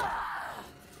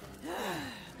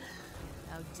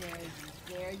dare you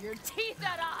bare your teeth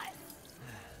at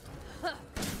us!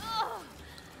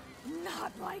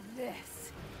 Not like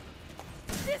this.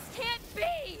 This can't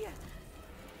be!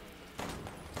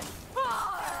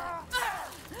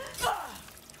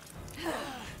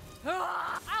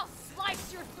 I'll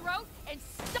slice your throat and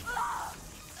stop!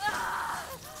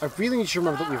 I really need to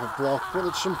remember that we have a block, but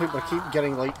at some point I keep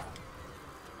getting, like,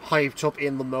 hyped up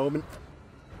in the moment.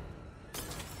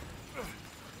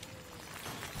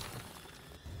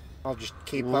 I'll just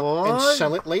keep that and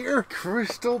sell it later.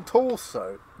 Crystal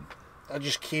torso. I'll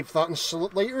just keep that and sell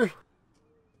it later.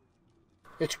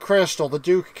 It's crystal. The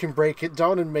Duke can break it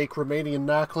down and make Romanian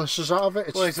necklaces out of it.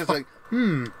 It's just like,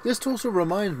 this torso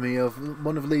reminds me of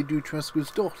one of Lady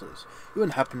Dutrascu's daughters. You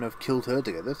wouldn't happen to have killed her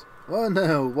to get it? Well,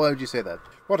 no, why would you say that?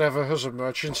 Whatever, as a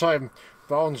merchant, I'm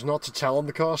bound not to tell on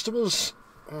the customers.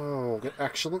 Oh,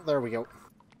 excellent, there we go.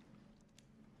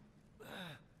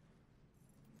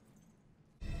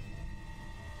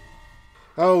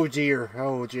 Oh dear,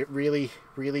 really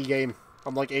game.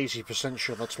 I'm like 80%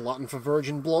 sure that's Latin for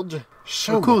virgin blood.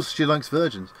 So of course, she likes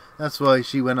virgins. That's why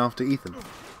she went after Ethan.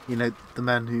 You know, the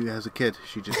man who has a kid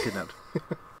she just kidnapped.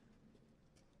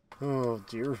 Oh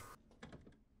dear.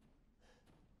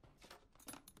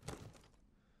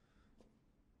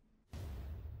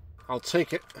 I'll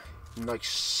take it.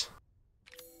 Nice.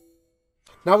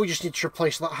 Now we just need to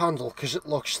replace that handle, because it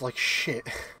looks like shit.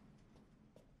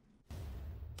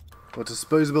 What,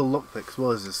 disposable lockpicks?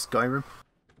 What is this, Skyrim?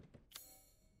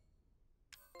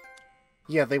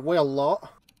 Yeah, they weigh a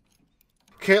lot.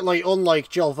 Like, unlike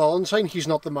Jill Valentine, he's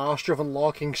not the master of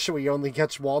unlocking, so he only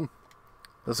gets one.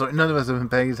 That's right, none of us have been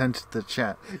paying attention to the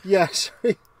chat. Yes.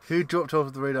 Who dropped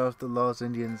off the radar after the last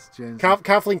Indiana Jones?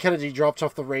 Kathleen Kennedy dropped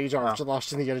off the radar after the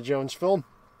last Indiana Jones film.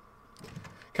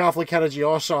 Kathleen Kennedy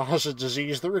also has a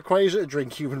disease that requires her to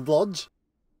drink human blood.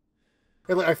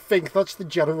 And, like, I think that's the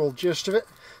general gist of it.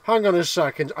 Hang on a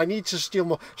second, I need to steal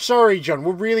more. Sorry, John,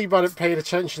 we're really bad at paying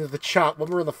attention to the chat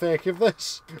when we're in the thick of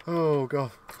this. Oh,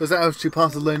 God. Was that how she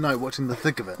passed a lone night watching the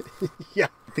thick of it? Yeah.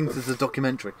 Thinks it's a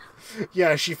documentary.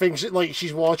 Yeah, she thinks it like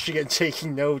she's watching it and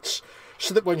taking notes,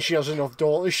 so that when she has enough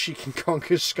daughters, she can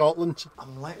conquer Scotland.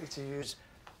 I'm likely to use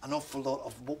an awful lot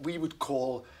of what we would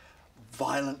call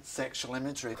violent sexual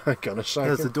imagery. Hang on a second.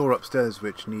 There's the door upstairs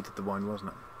which needed the wine,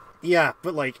 wasn't it? Yeah,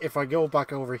 but like, if I go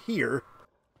back over here,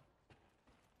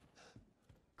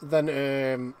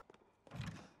 then,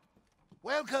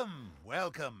 Welcome,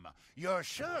 welcome. You're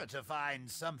sure to find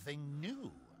something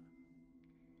new.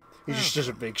 He just does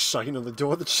a big sign on the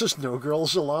door that says "No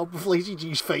girls allowed" with Lady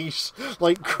G's face,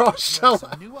 like cross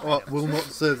Cellar. What, will not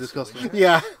serve this customer?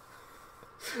 Yeah.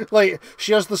 Like,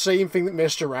 she has the same thing that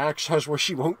Mr. Axe has where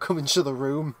she won't come into the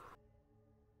room.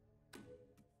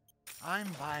 I'm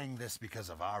buying this because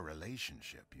of our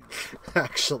relationship, you know.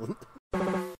 Excellent.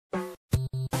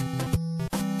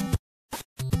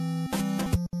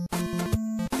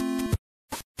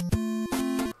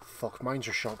 Fuck, mine's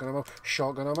are shotgun ammo.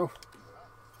 Shotgun ammo.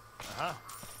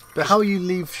 But how you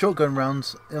leave shotgun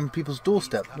rounds on people's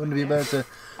doorstep? Wouldn't it be better to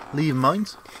Leave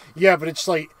mines? Yeah, but it's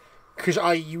like, because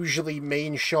I usually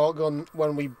main shotgun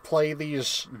when we play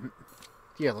these.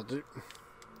 Yeah, they'll do.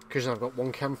 Because I've got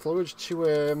 1 chem fluid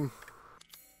to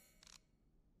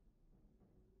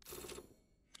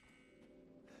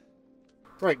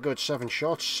Right, good. 7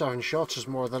 shots. 7 shots is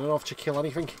more than enough to kill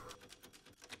anything.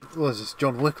 Was this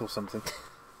John Wick or something?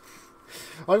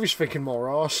 I was thinking more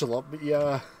Arcelot, but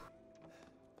yeah.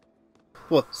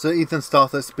 What? So Ethan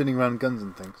starts there spinning around guns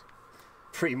and things?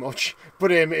 Pretty much.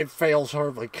 But it fails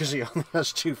horribly because he only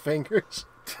has 2 fingers.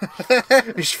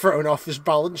 He's thrown off his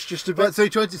balance just a bit. But so he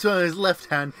tries to turn on his left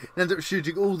hand and ends up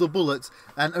shooting all the bullets,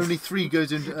 and only 3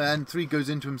 goes into and 3 goes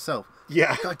into himself.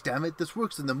 Yeah. God damn it! This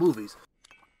works in the movies.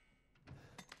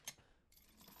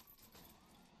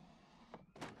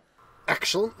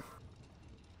 Excellent.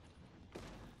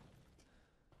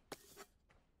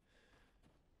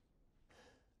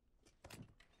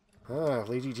 Ah,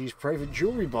 Lady D's private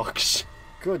jewellery box.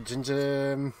 Good,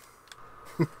 and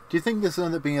Do you think this will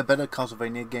end up being a better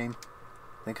Castlevania game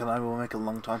than Konami will make in a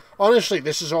long time? Honestly,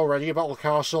 this is already a better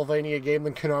Castlevania game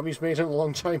than Konami's made in a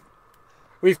long time.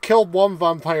 We've killed 1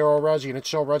 vampire already, and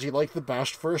it's already like the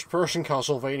best first-person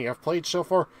Castlevania I've played so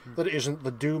far that isn't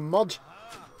the Doom mod.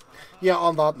 Yeah,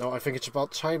 on that note, I think it's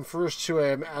about time for us to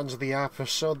end the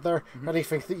episode there.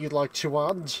 Anything that you'd like to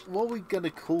add? What are we going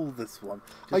to call this one?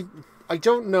 I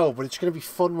don't know, but it's going to be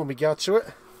fun when we get to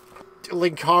it.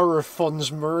 Linkara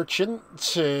funds merchant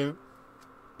to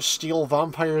steal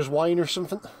vampires' wine or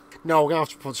something. No, we're going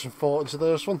to have to put some thought into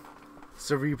this one.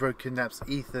 Cerebro kidnaps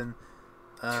Ethan.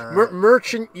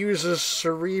 Merchant uses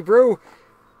Cerebro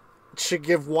to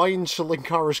give wine to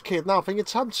Linkara's kidnapping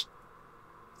attempts.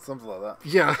 Something like that.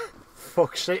 Yeah.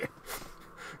 Fuck's sake.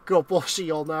 God bless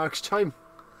you all next time.